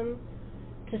Museum,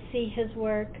 to see his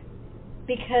work,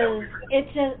 because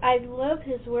I love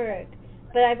his work,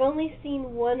 but I've only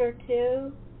seen one or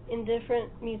two in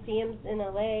different museums in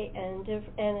LA,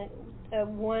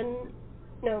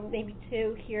 maybe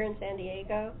two here in San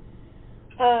Diego.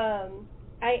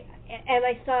 I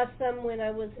saw some when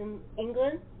I was in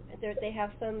England. They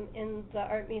have some in the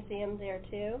art museum there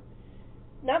too.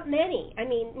 Not many. I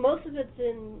mean, most of it's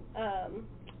in I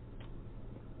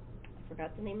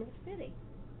forgot the name of the city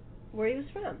where he was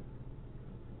from.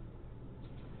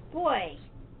 Boy,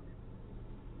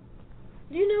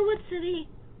 do you know what city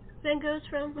Van Gogh's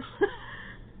from?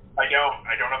 I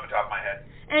don't off the top of my head.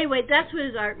 Anyway, that's what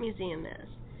his art museum is.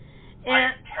 And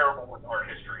I'm terrible with art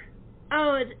history.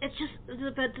 Oh, it's just,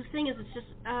 but the thing is, it's just,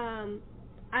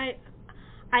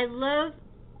 I love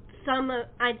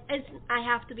I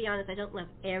have to be honest, I don't love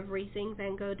everything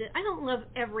Van Gogh did. I don't love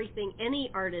everything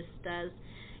any artist does.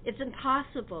 It's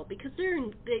impossible, because they're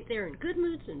in good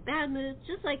moods and bad moods,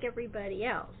 just like everybody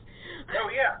else. Oh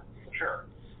yeah, sure.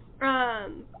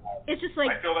 It's just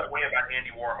like, I feel that way about Andy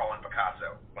Warhol and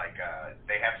Picasso. Like,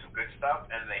 they have some good stuff,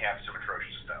 and they have some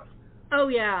atrocious stuff. Oh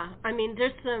yeah, I mean,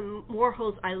 there's some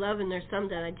Warhols I love, and there's some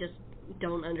that I just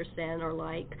don't understand or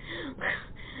like.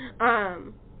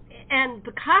 And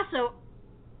Picasso,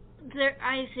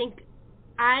 I think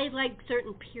I like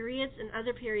certain periods, and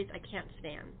other periods I can't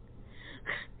stand.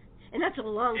 And that's a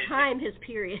long time, his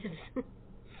periods.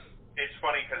 It's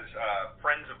funny, because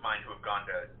friends of mine who have gone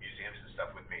to museums and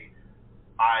stuff with me,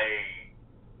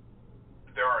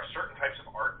 there are certain types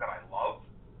of art that I love,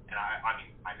 and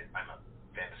I'm a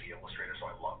fantasy illustrator,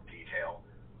 so I love detail.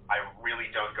 I really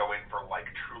don't go in for like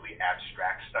truly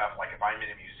abstract stuff. Like if I'm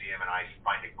in a museum and I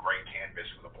find a gray canvas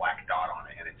with a black dot on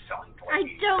it and it's selling for like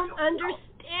I don't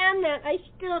understand that.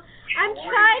 I'm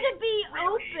trying to be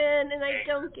open, and I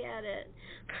don't get it.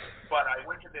 But I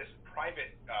went to this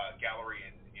private gallery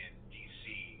in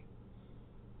D.C.,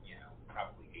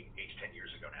 probably 8-10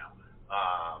 years ago now.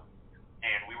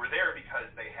 And we were there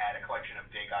because they had a collection of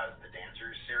Degas' The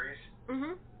Dancers series.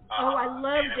 Mm-hmm. I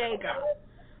love Degas.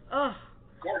 Oh.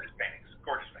 Gorgeous paintings.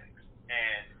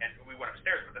 And we went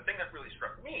upstairs. But the thing that really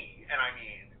struck me, and I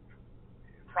mean,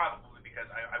 probably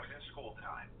because I was in school at the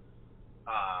time,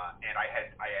 and I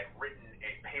had written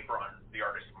a paper on the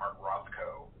artist Mark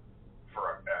Rothko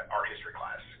for an art history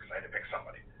class, because I had to pick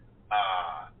somebody.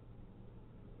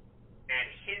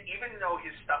 And even though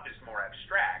his stuff is more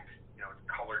abstract, it's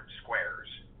colored squares,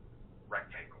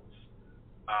 rectangles,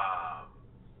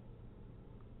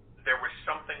 there was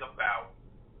something about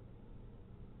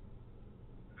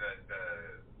the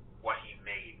what he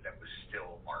made that was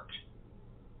still art.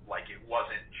 Like, it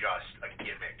wasn't just a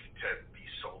gimmick to be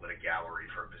sold at a gallery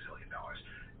for $1 bazillion.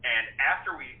 And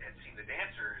after we had seen The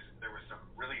Dancers, there was some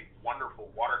really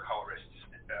wonderful watercolor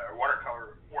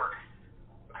work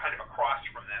kind of across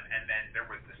from them, and then there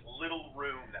was this little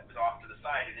room that was off to the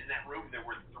side, and in that room there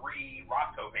were 3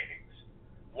 Rothko paintings,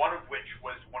 one of which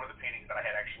was one of the paintings that I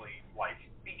had actually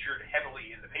featured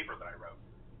heavily in the paper that I wrote.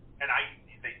 And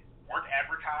they weren't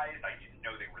advertised, I didn't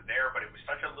know they were there, but it was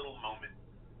such a little moment,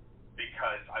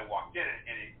 because I walked in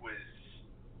and it was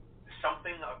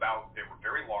something about, they were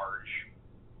very large,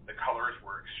 the colors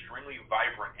were extremely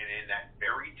vibrant, and in that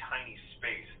very tiny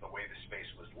space, the way the space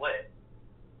was lit,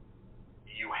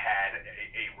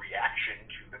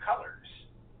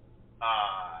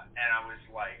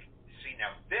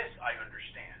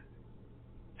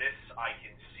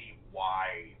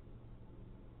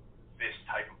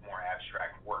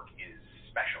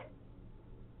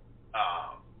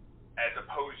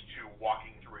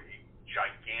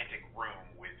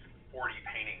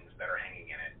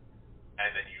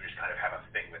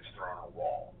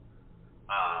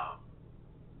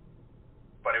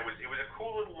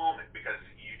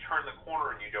 turn the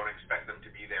corner and you don't expect them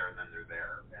to be there, and then they're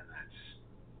there, and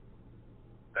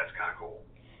that's kind of cool.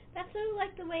 That's sort of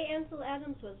like the way Ansel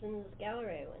Adams was in this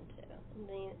gallery I went to,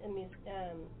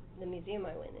 the museum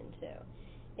I went into.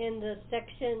 In the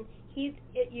section, you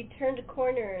turned a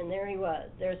corner and there he was.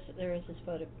 There was his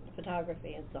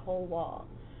photography. It's the whole wall.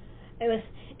 It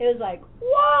was like,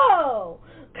 whoa.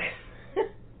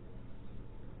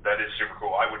 That is super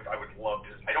cool. I would love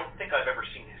to. I don't think I've ever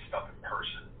seen his stuff in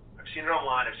person. I've seen it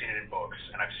online. I've seen it in books,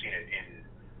 and I've seen it in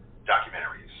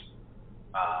documentaries.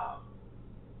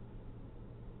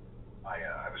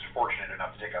 I was fortunate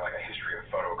enough to take a history of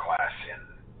photo class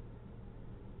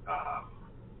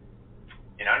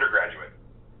in undergraduate,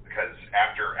 because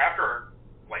after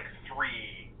like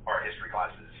 3 art history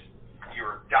classes,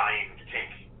 you're dying to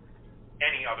take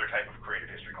any other type of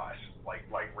creative history class, like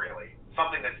really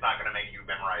something that's not going to make you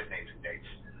memorize names and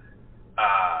dates.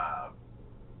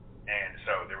 And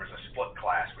so there was a split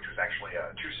class, which was actually 2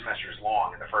 semesters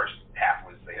long, and the first half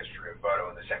was the history of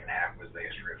photo, and the second half was the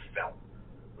history of film,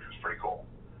 which was pretty cool.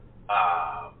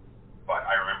 But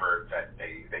I remember that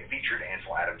they featured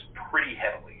Ansel Adams pretty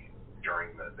heavily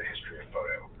during the history of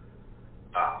photo.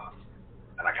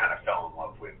 And I kind of fell in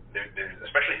love with,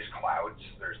 especially his clouds.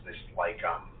 There's this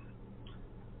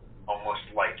almost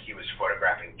like he was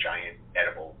photographing giant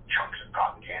edible chunks of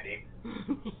cotton candy.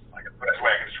 That's the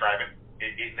way I can describe it.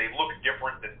 They look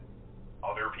different than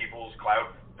other people's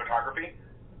cloud photography.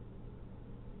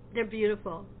 They're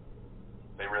beautiful.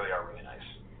 They really are really nice.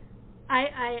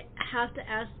 I have to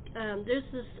ask, there's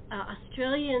this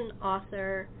Australian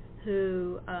author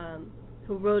who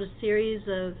wrote a series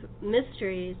of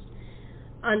mysteries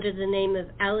under the name of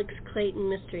Alex Clayton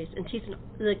Mysteries, and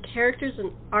the character's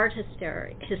an art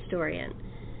historian,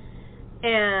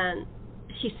 and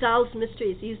she solves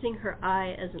mysteries using her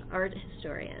eye as an art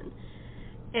historian.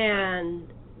 And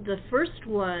the first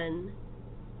one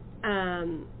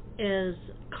is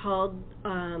called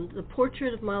The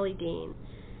Portrait of Molly Dean,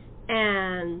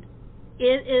 and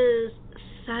it is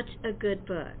such a good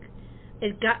book.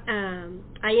 It got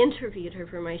I interviewed her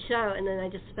for my show, and then I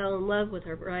just fell in love with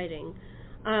her writing.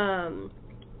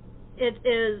 It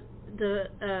is the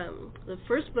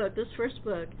first book. This first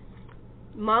book,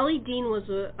 Molly Dean was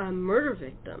a murder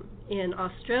victim in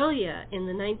Australia in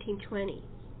the 1920s,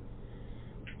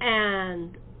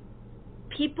 and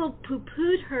people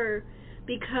poo-pooed her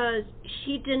because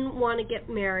she didn't want to get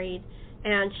married,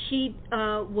 and she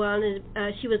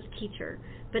she was a teacher,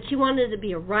 but she wanted to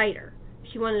be a writer.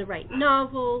 She wanted to write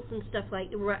novels and stuff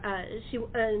like. She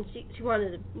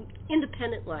wanted an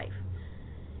independent life,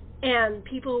 and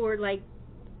people were like,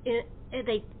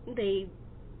 they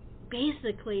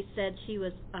basically said she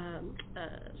was a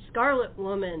scarlet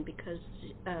woman because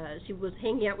she was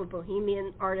hanging out with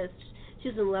bohemian artists. She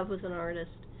was in love with an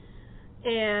artist,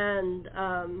 and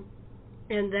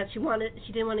that she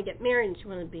didn't want to get married, and she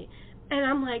wanted to be. And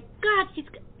I'm like, God,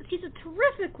 she's a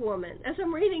terrific woman. As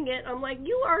I'm reading it, I'm like,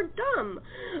 you are dumb.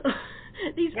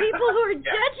 These people who are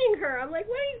judging her, I'm like,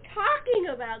 what are you talking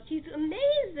about? She's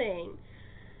amazing.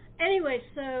 Anyway,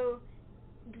 so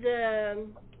the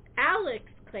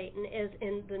Alex Clayton is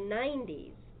in the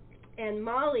 90s, and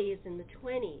Molly is in the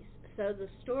 20s. So the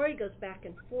story goes back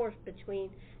and forth between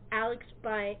Alex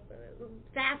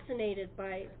fascinated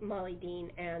by Molly Dean,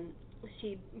 and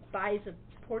she buys a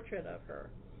portrait of her.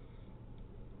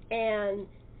 And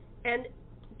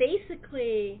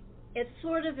basically, it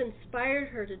sort of inspired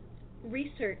her to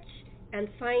research and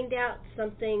find out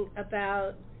something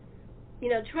about,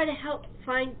 try to help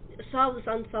solve this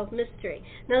unsolved mystery.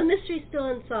 Now, the mystery's still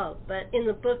unsolved, but in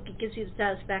the book, it gives you the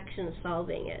satisfaction of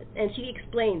solving it. And she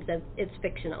explains that it's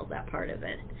fictional, that part of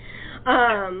it.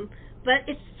 But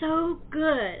it's so good,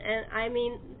 and I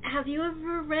mean, have you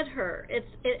ever read her? It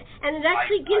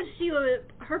actually gives you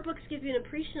her books give you an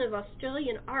appreciation of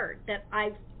Australian art that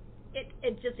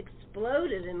it just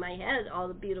exploded in my head, all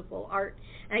the beautiful art.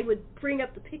 I would bring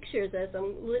up the pictures as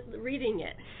I'm reading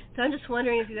it. So I'm just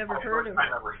wondering if you've ever heard of her. I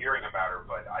remember hearing about her,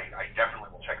 but I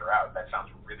definitely will check her out. That sounds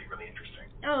really, really interesting.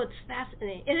 Oh, it's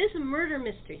fascinating. It is a murder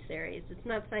mystery series. It's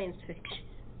not science fiction.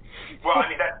 Well, I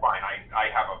mean, that's fine.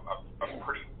 I have a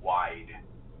pretty wide...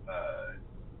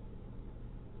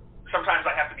 sometimes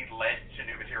I have to be led to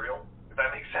new material, if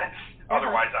that makes sense.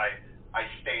 Otherwise, I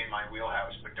stay in my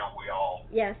wheelhouse, but don't we all?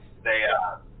 Yes. There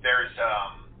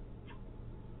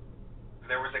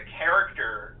was a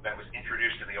character that was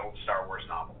introduced in the old Star Wars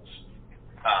novels,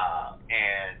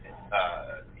 and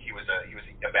he was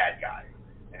a bad guy,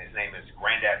 and his name is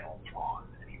Grand Admiral Thrawn,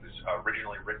 and he was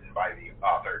originally written by the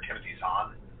author Timothy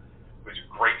Zahn, who's a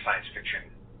great science fiction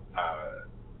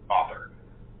author,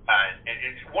 and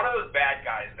it's one of those bad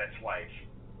guys that's like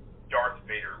Darth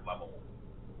Vader level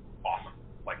awesome.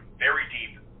 Like, very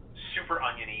deep, super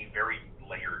oniony, very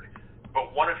layered.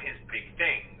 But one of his big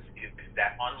things is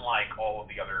that unlike all of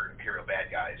the other Imperial bad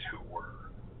guys who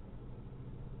were,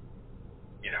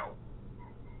 you know,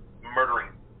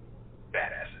 murdering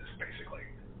badasses, basically,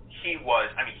 he was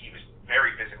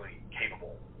very physically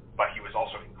capable, but he was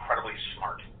also incredibly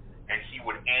smart. And he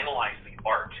would analyze the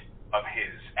art of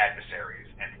his adversaries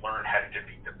and learn how to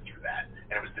defeat them through that.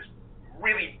 And it was this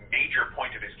really major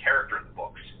point of his character in the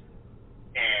books.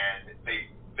 And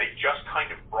they just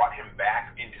kind of brought him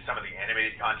back into some of the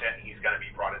animated content. He's going to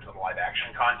be brought into the live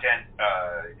action content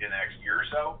in the next year or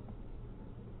so.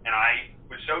 And I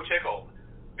was so tickled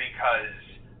because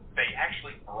they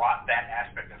actually brought that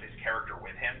aspect of his character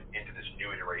with him into this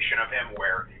new iteration of him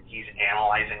where he's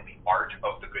analyzing the art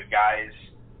of the good guys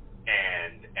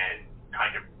and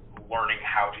kind of learning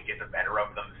how to get the better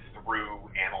of them through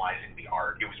analyzing the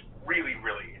art. It was really,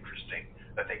 really interesting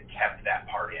that they kept that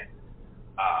part in.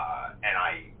 And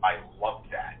I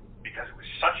loved that because it was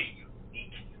such a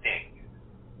unique thing.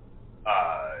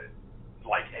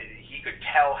 Like, he could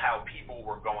tell how people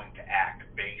were going to act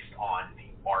based on the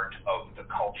art of the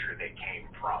culture they came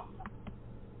from.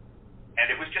 And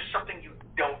it was just something you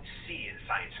don't see in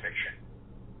science fiction.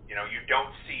 You know, you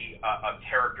don't see a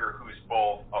character who's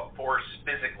both a force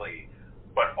physically,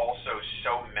 but also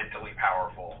so mentally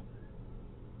powerful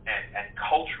and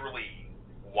culturally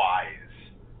wise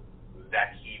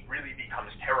that he really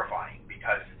becomes terrifying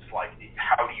because it's like,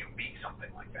 how do you beat something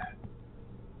like that?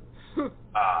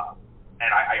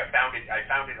 And I found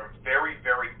it a very,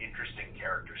 very interesting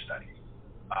character study.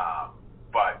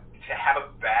 But to have a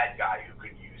bad guy who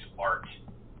could use art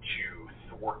to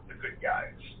thwart the good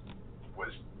guys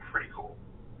was pretty cool.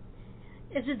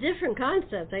 It's a different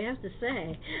concept, I have to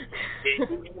say.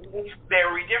 It's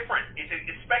very different,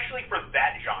 especially for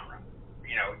that genre.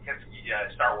 You know, because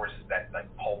Star Wars is that like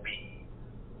pulpy,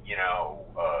 you know,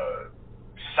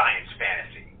 science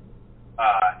fantasy,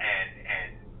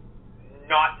 and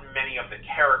not many of the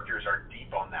characters are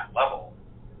deep on that level,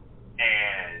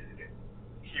 and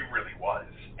he really was.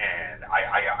 And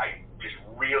I just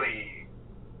really,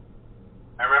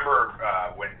 I remember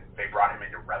when they brought him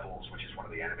into Rebels, which is one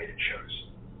of the animated shows,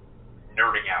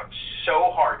 nerding out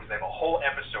so hard because they have a whole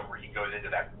episode where he goes into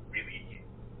that really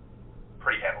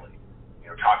pretty heavily, you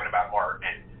know, talking about art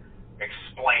and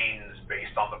explains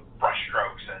based on the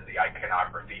brushstrokes and the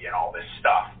iconography and all this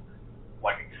stuff,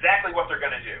 like exactly what they're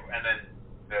going to do. And then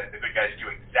the good guys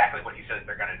do exactly what he says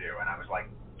they're going to do. And I was like,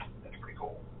 that's pretty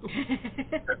cool.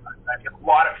 A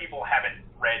lot of people haven't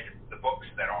read the books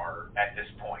that are, at this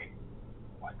point,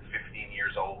 like 15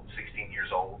 years old, 16 years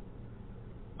old.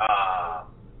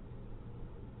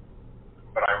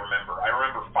 But I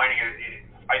remember finding it.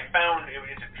 I found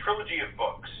it's a trilogy of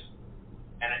books,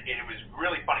 and it was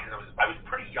really funny because I was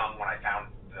pretty young when I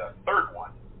found the third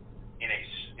one in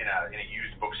a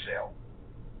used book sale,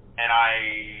 and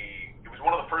it was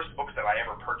one of the first books that I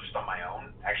ever purchased on my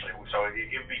own. Actually, so it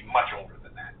would be much older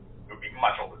than that. It would be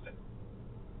much older than.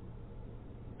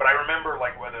 But I remember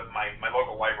like whether my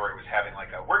local library was having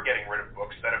like a we're getting rid of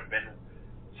books that have been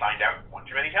signed out one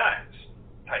too many times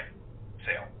type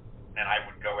sale. And I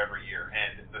would go every year.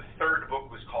 And the third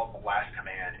book was called The Last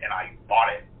Command, and I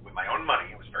bought it with my own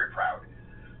money. I was very proud.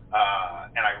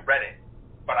 And I read it.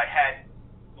 But I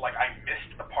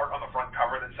missed the part on the front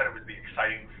cover that said it was the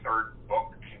exciting third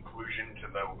book conclusion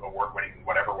to the award-winning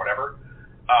whatever.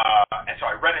 And so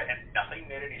I read it, and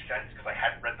nothing made any sense because I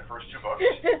hadn't read the first two books.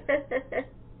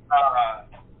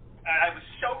 And I was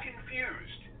so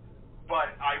confused.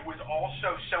 But I was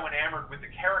also so enamored with the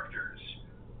characters.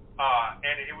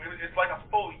 And it's like a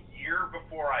full year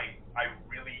before I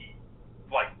really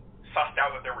like sussed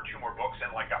out that there were two more books and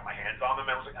like got my hands on them,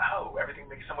 and I was like, oh, everything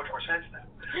makes so much more sense now.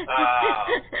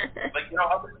 Like, you know,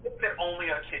 I would think that only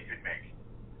a kid could make.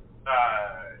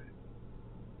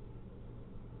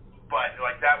 But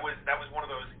like that was one of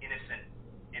those innocent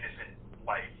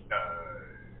like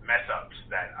mess ups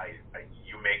that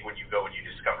you make when you go and you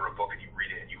discover a book and you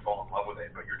read it and you fall in love with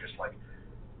it, but you're just like,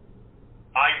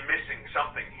 I'm missing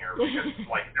something here because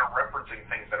like they're referencing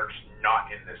things that are just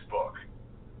not in this book.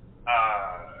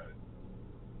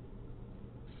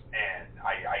 And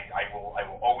I will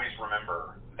always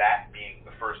remember that being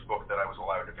the first book that I was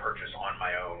allowed to purchase on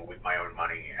my own with my own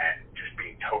money and just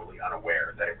being totally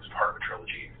unaware that it was part of a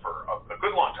trilogy for a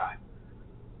good long time.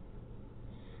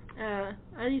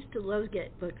 I used to love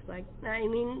get books like that. I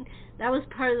mean, that was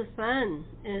part of the fun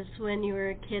is when you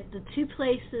were a kid. The two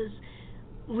places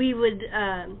we would,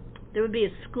 there would be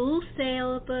a school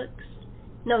sale of books.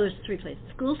 No, there's three places.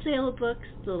 School sale of books,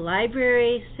 the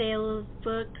library sale of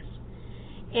books,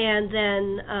 and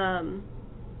then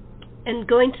and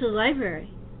going to the library.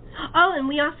 Oh, and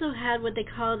we also had what they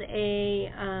called a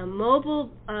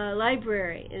mobile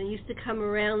library, and it used to come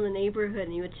around the neighborhood,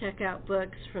 and you would check out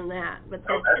books from that. But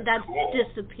that's cool.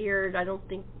 disappeared.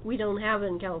 We don't have it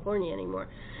in California anymore.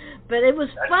 But it was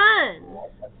fun.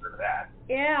 Cool. That.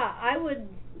 Yeah, I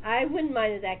wouldn't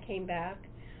mind if that came back.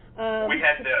 We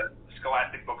had the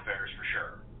Scholastic book fairs for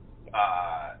sure,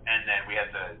 and then we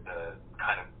had the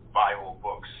kind of buy old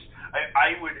books.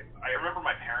 I remember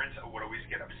my parents would always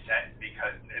get upset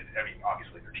because, I mean,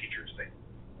 obviously they're teachers, they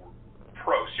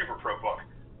were super pro book,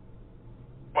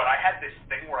 but I had this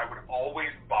thing where I would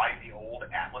always buy the old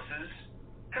atlases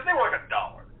because they were like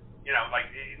 $1, you know,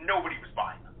 like nobody was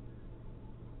buying them,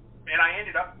 and I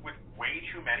ended up with way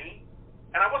too many,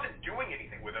 and I wasn't doing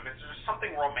anything with them. It's just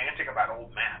something romantic about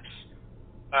old maps,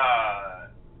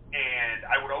 and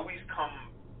I would always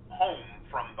come home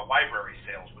from the library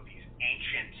sales with these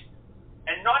ancient.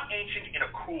 And not ancient in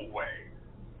a cool way,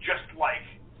 just like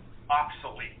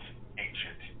obsolete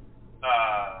ancient.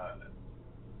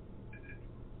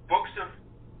 Books of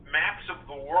maps of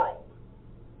the world.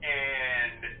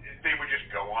 And they would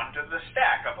just go onto the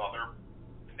stack of other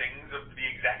things of the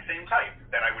exact same type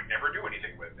that I would never do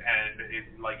anything with. And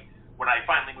it, like, when I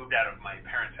finally moved out of my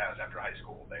parents' house after high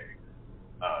school, they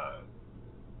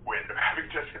would end up having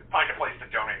to find a place to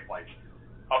donate, like,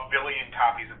 1 billion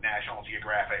copies of National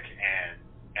Geographic and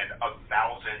 1,000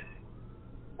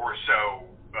 or so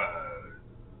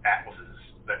atlases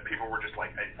that people were just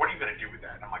like, hey, what are you going to do with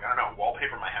that? And I'm like, I don't know,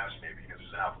 wallpaper my house maybe because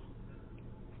there's enough.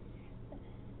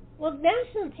 Well,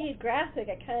 National Geographic,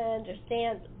 I kind of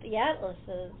understand the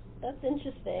atlases. That's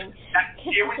interesting.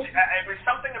 It was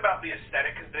something about the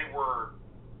aesthetic because they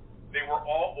were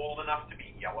all old enough to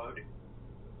be yellowed.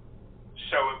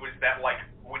 So it was that, like,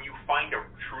 when you find a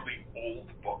truly old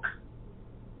book,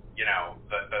 you know,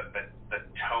 the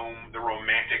tome, the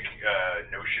romantic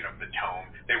notion of the tome,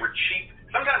 they were cheap.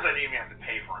 Sometimes I didn't even have to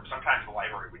pay for them. Sometimes the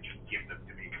library would just give them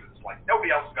to me because it's like,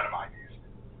 nobody else is going to buy these.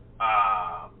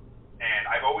 And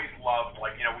I've always loved,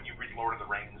 like, you know, when you read Lord of the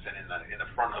Rings and in the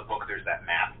front of the book there's that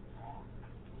map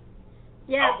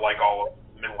of, like, all of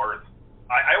Middle Earth.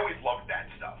 I always loved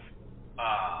that stuff.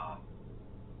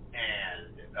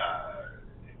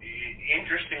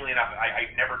 Interestingly enough,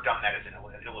 I've never done that as an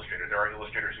illustrator. There are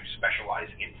illustrators who specialize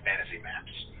in fantasy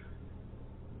maps,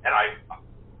 and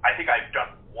I think I've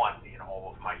done one in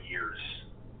all of my years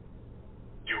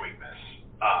doing this.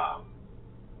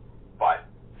 But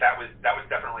that was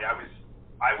definitely I was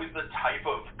the type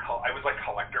of I was like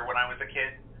collector when I was a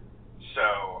kid,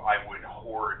 so I would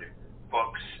hoard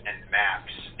books and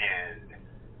maps and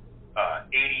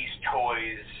 80s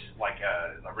toys like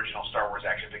original Star Wars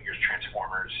action figures,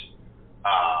 Transformers.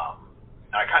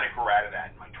 I kind of grew out of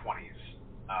that in my 20s,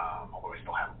 although I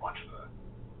still have a bunch of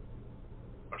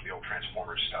the old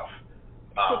Transformers stuff.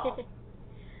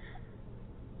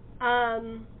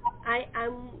 I'm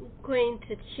going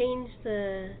to change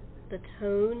the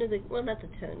tone of not the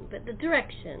tone, but the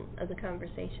direction of the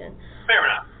conversation. Fair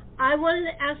enough. I wanted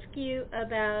to ask you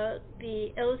about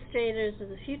the Illustrators of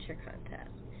the Future contest.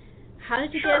 How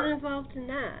did you get involved in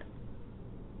that?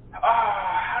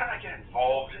 How did I get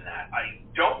involved in that? I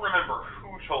don't remember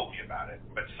who told me about it,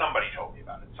 but somebody told me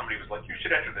about it. Somebody was like, you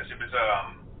should enter this. It was,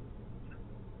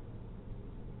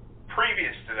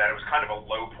 previous to that, it was kind of a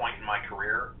low point in my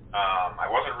career.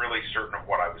 I wasn't really certain of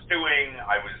what I was doing.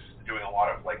 I was doing a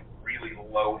lot of, like, really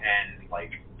low-end,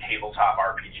 like, tabletop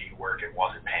RPG work. It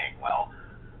wasn't paying well.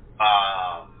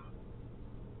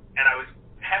 And I was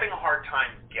having a hard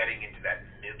time getting into that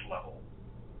mid-level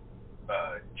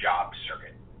job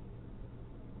circuit.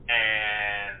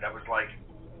 And I was like,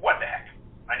 what the heck?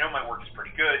 I know my work is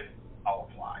pretty good. I'll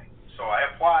apply. So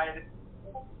I applied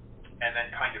and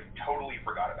then kind of totally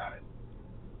forgot about it.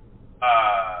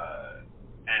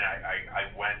 And I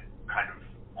went kind of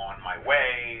on my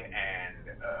way,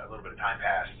 and a little bit of time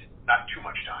passed. Not too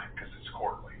much time, because it's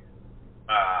quarterly.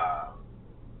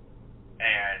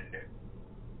 And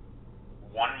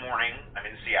one morning, I'm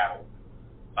in Seattle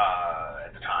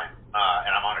at the time,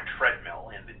 and I'm on a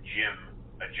treadmill in the gym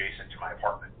adjacent to my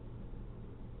apartment.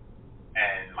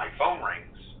 And my phone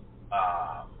rings,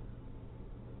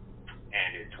 and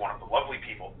it's one of the lovely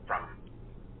people from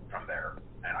there,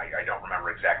 and I don't remember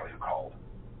exactly who called.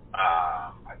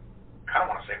 I kind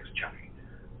of want to say it was Joni,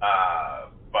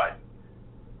 but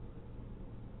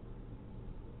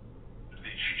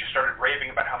she just started raving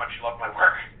about how much she loved my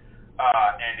work,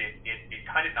 and it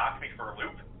kind of knocked me for a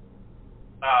loop,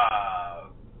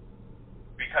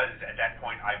 because at that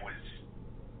point I was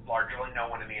largely no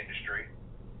one in the industry,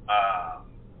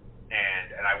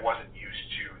 and I wasn't used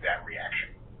to that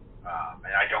reaction.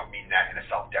 And I don't mean that in a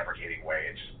self-deprecating way.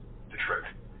 It's the truth.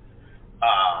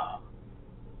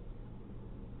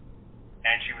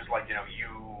 And she was like, you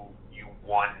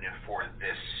won for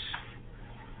this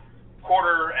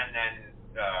quarter, and then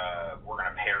we're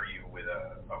going to pair you with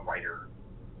a writer,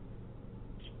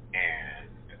 and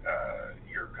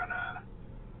you're gonna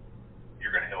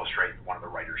illustrate one of the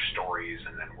writer's stories,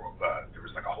 and then there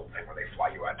was like a whole thing where they fly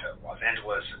you out to Los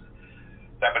Angeles, and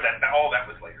all that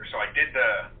was later. So I did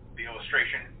the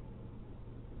illustration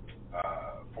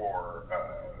for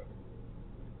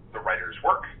the writer's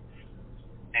work,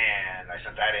 and I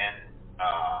sent that in,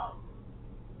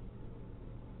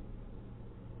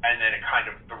 and then it kind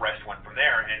of, the rest went from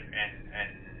there, and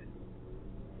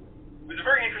it was a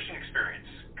very interesting experience,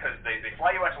 because they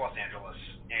fly you out to Los Angeles,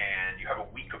 and you have a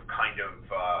week of kind of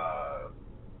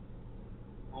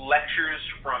lectures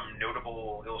from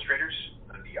notable illustrators.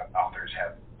 The authors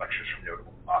have lectures from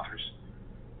notable authors.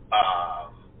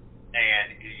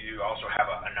 And you also have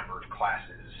a number of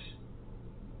classes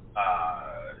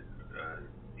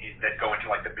that go into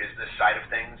like the business side of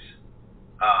things,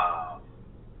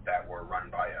 that were run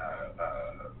by a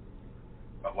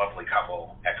lovely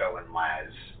couple, Echo and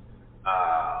Laz,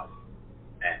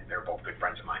 and they're both good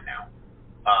friends of mine now.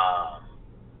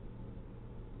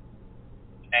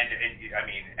 And I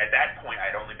mean, at that point,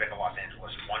 I'd only been to Los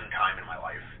Angeles one time in my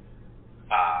life,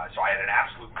 so I had an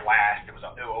absolute blast. It was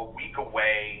a week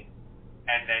away,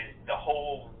 and then the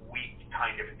whole week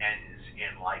kind of ends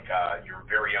in like your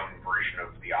very own version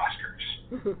of the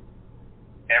Oscars.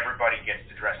 Everybody gets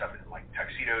to dress up in like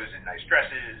tuxedos and nice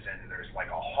dresses, and there's like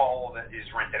a hall that is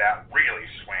rented out, really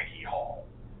swanky hall.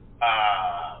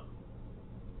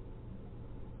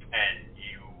 And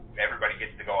everybody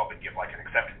gets to go up and give like an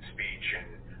acceptance speech,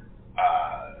 and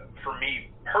for me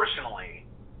personally,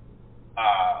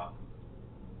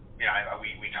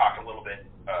 we talked a little bit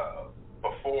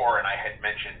before, and I had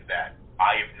mentioned that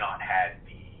I have not had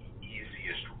the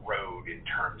easiest road in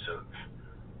terms of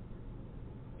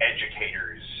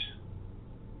educators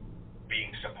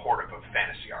being supportive of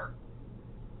fantasy art.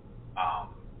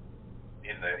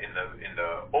 In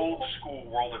the old school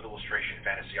world of illustration,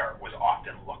 fantasy art was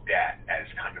often looked at as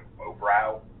kind of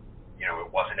lowbrow.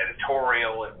 It wasn't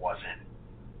editorial, it wasn't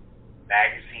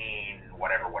magazine,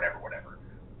 whatever.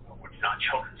 It's not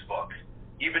children's book,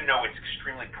 even though it's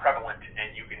extremely prevalent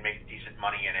and you can make decent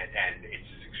money in it, and it's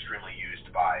extremely used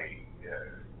by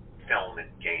film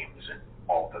and games and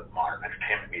all the modern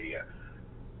entertainment media.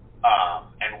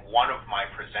 And one of my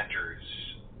presenters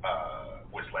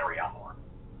was Larry Elmore,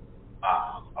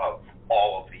 of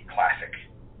all of the classic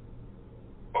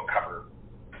book cover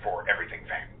for everything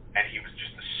fame. And he was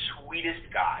just the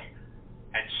sweetest guy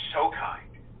and so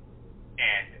kind.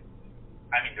 And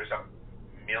I mean, there's a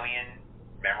million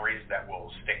memories that will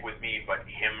stick with me, but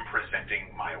him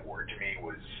presenting my award to me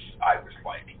I was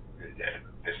like,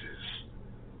 this is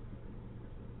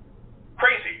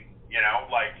crazy,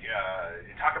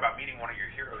 talk about meeting one of your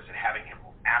heroes and having him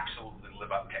absolutely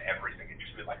live up to everything and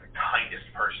just be like the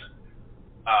kindest person.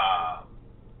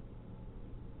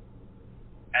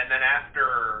 And then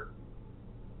after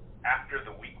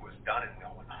the week was done and we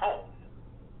all went home,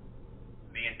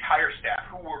 the entire staff,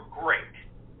 who were great,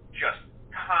 just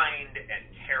kind and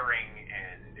caring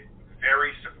and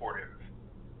very supportive.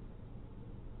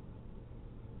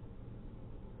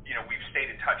 We've stayed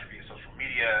in touch via social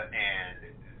media,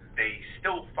 and they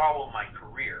still follow my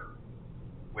career,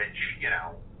 which,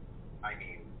 I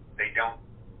mean, they don't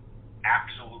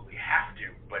absolutely have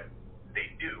to, but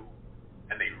they do,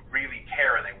 and they really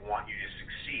care, and they want you to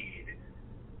succeed.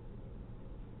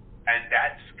 And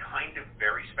that's kind of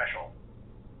very special,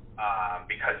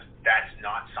 because that's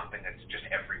not something that's just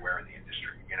everywhere in the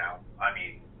industry, I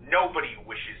mean, nobody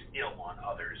wishes ill on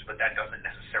others, but that doesn't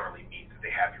necessarily mean that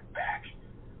they have your back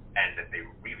and that they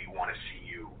really want to see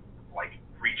you,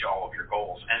 reach all of your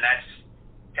goals. And that's,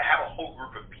 to have a whole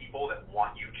group of people that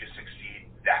want you to succeed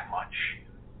that much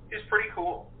is pretty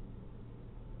cool.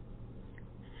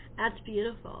 That's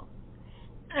beautiful.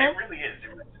 It really is.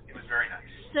 It was very nice.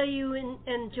 So you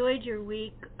enjoyed your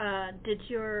week. Did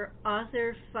your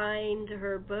author find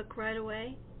her book right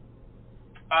away?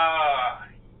 I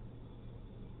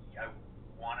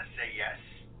want to say yes.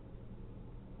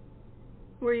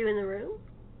 Were you in the room?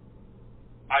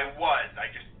 I was.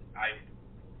 I'm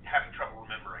having trouble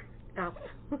remembering. Oh,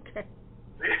 okay.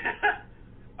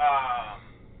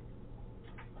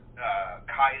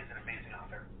 Kai is an amazing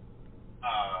author.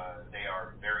 They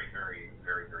are very, very,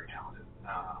 very, very talented.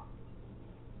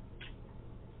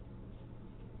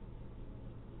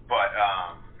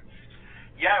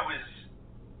 Yeah,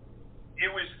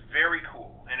 it was very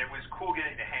cool, and it was cool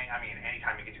getting to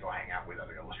anytime you get to go hang out with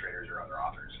other illustrators or other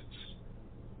authors,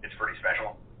 it's pretty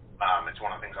special. It's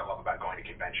one of the things I love about going to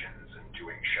conventions and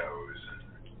doing shows and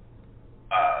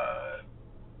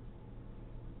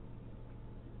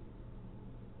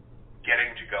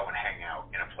getting to go and hang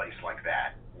out in a place like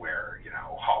that where,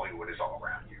 Hollywood is all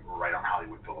around you. We're right on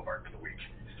Hollywood Boulevard for the week.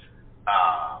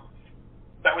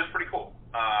 That was pretty cool.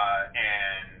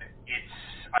 And it's,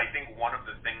 I think, one of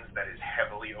the things that is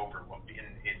heavily overlooked in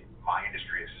my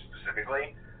industry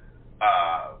specifically.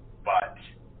 But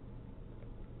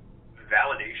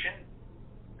validation,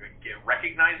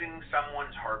 recognizing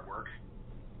someone's hard work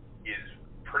is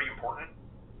pretty important.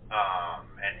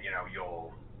 And,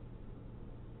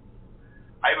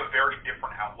 I have a very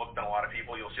different outlook than a lot of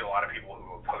people. You'll see a lot of people who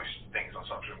will post things on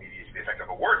social media to the effect of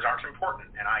awards aren't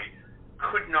important, and I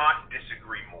could not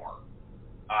disagree more.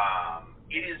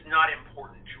 It is not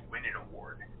important to win an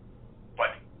award,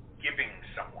 but giving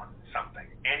someone something,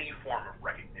 any form of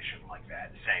recognition like that,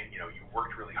 saying, you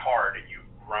worked really hard and you've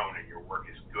grown and your work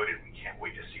is good and we can't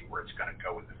wait to see where it's going to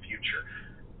go in the future.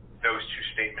 Those two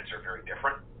statements are very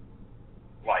different.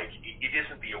 Like, it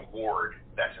isn't the award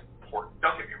that's important.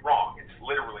 Don't get me wrong. It's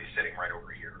literally sitting right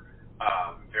over here.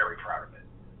 Very proud of it.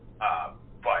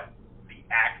 But the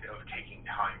act of taking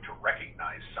time to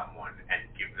recognize someone and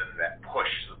give them that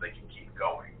push so they can keep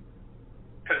going.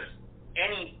 Because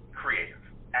any creative,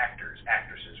 actors,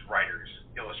 actresses, writers,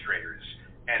 illustrators,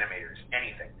 animators,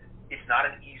 anything, it's not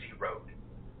an easy road.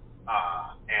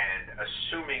 And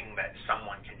assuming that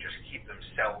someone can just keep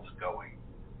themselves going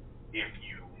if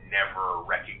you never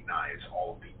recognize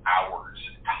all of the hours,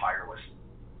 tireless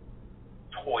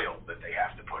toil that they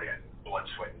have to put in, blood,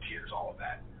 sweat, and tears, all of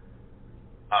that.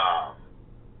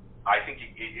 I think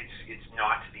it's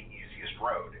not the easiest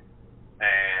road,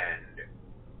 and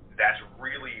that's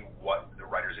really what the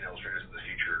Writers and Illustrators of the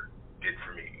Future did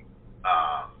for me.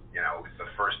 It's the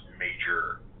first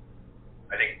major,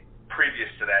 I think,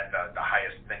 previous to that, the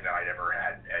highest thing that I'd ever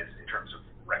had as in terms of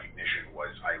recognition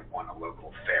was I won a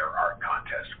local fair art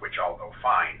contest, which, although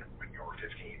fine when you're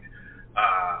 15,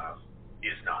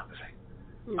 is not the same.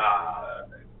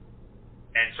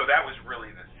 And so that was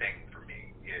really the thing for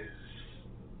me, is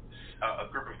a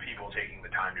group of people taking the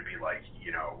time to be like,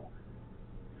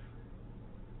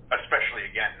 especially,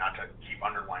 again, not to keep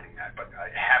underlining that, but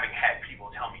having had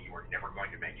people tell me you were never going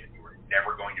to make it, you were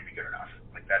never going to be good enough.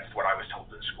 Like, that's what I was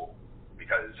told in school.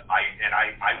 Because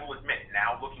I will admit,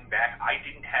 now looking back, I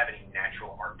didn't have any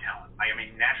natural art talent. I am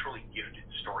a naturally gifted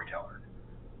storyteller,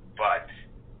 but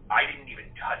I didn't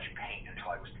even touch paint until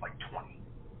I was like 20.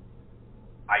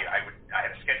 I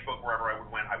had a sketchbook wherever I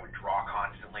went. I would draw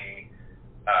constantly.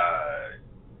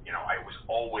 I was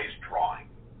always drawing.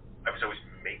 I was always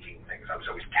making things. I was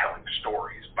always telling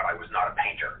stories, but I was not a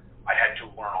painter. I had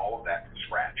to learn all of that from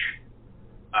scratch.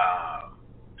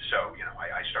 So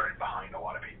I started behind a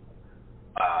lot of people.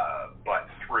 But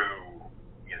through,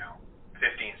 15,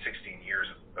 16 years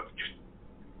of just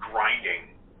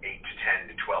grinding 8 to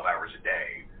 10 to 12 hours a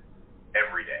day,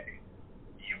 every day,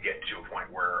 you get to a point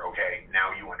where, okay,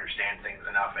 now you understand things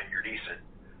enough and you're decent.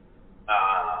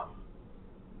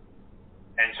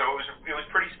 And so it was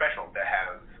pretty special to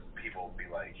have people be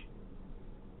like,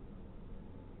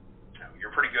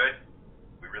 you're pretty good.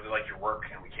 We really like your work,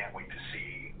 and we can't wait to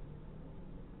see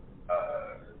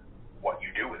what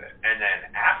you do with it. And then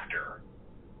after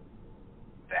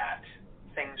that,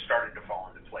 things started to fall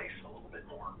into place a little bit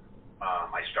more.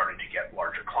 I started to get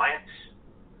larger clients.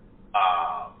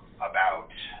 About,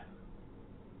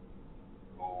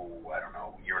 I don't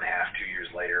know, a year and a half, 2 years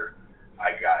later,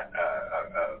 I got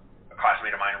a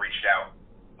classmate of mine reached out,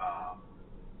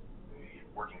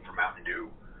 working for Mountain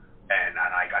Dew, and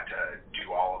I got to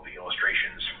do all of the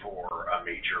illustrations for a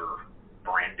major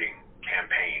branding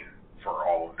campaign for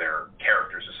all of their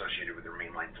characters associated with their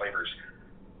mainline flavors.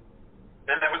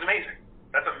 And that was amazing.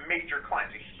 That's a major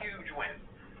client. It's a huge win.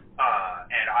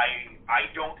 And I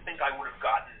don't think I would have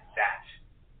gotten that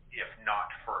if not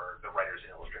for the Writers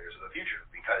and Illustrators of the Future,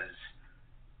 because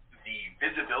the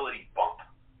visibility bump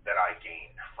that I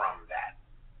gained from that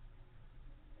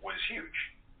was huge.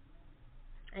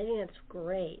 I think that's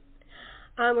great.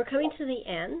 We're coming to the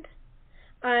end.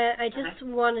 I just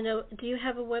want to know, do you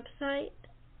have a website?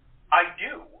 I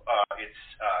do. It's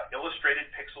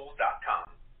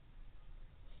illustratedpixels.com.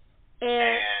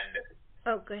 And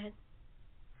go ahead.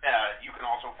 You can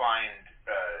also find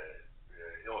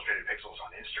Illustrated Pixels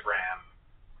on Instagram,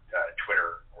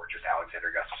 Twitter, or just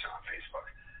Alexander Gustafson on Facebook.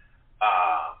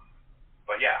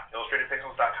 But yeah,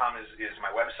 illustratedpixels.com is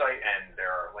my website, and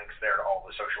there are links there to all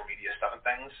the social media stuff and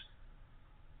things.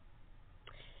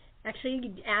 Actually,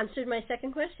 you answered my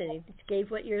second question. You gave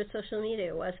what your social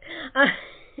media was.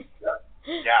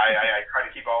 Yeah, I try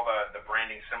to keep all the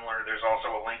branding similar. There's also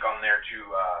a link on there to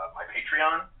my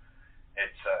Patreon.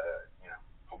 It's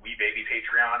a wee baby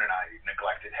Patreon, and I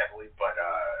neglect it heavily. But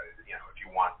if you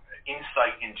want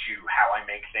insight into how I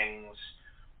make things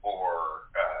or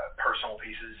personal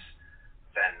pieces,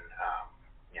 then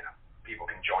people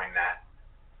can join that.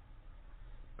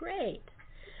 Great.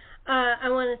 I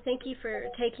want to thank you for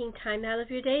taking time out of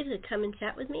your day to come and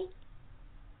chat with me.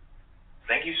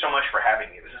 Thank you so much for having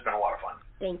me. This has been a lot of fun.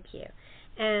 Thank you.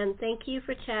 And thank you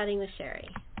for chatting with Sherri.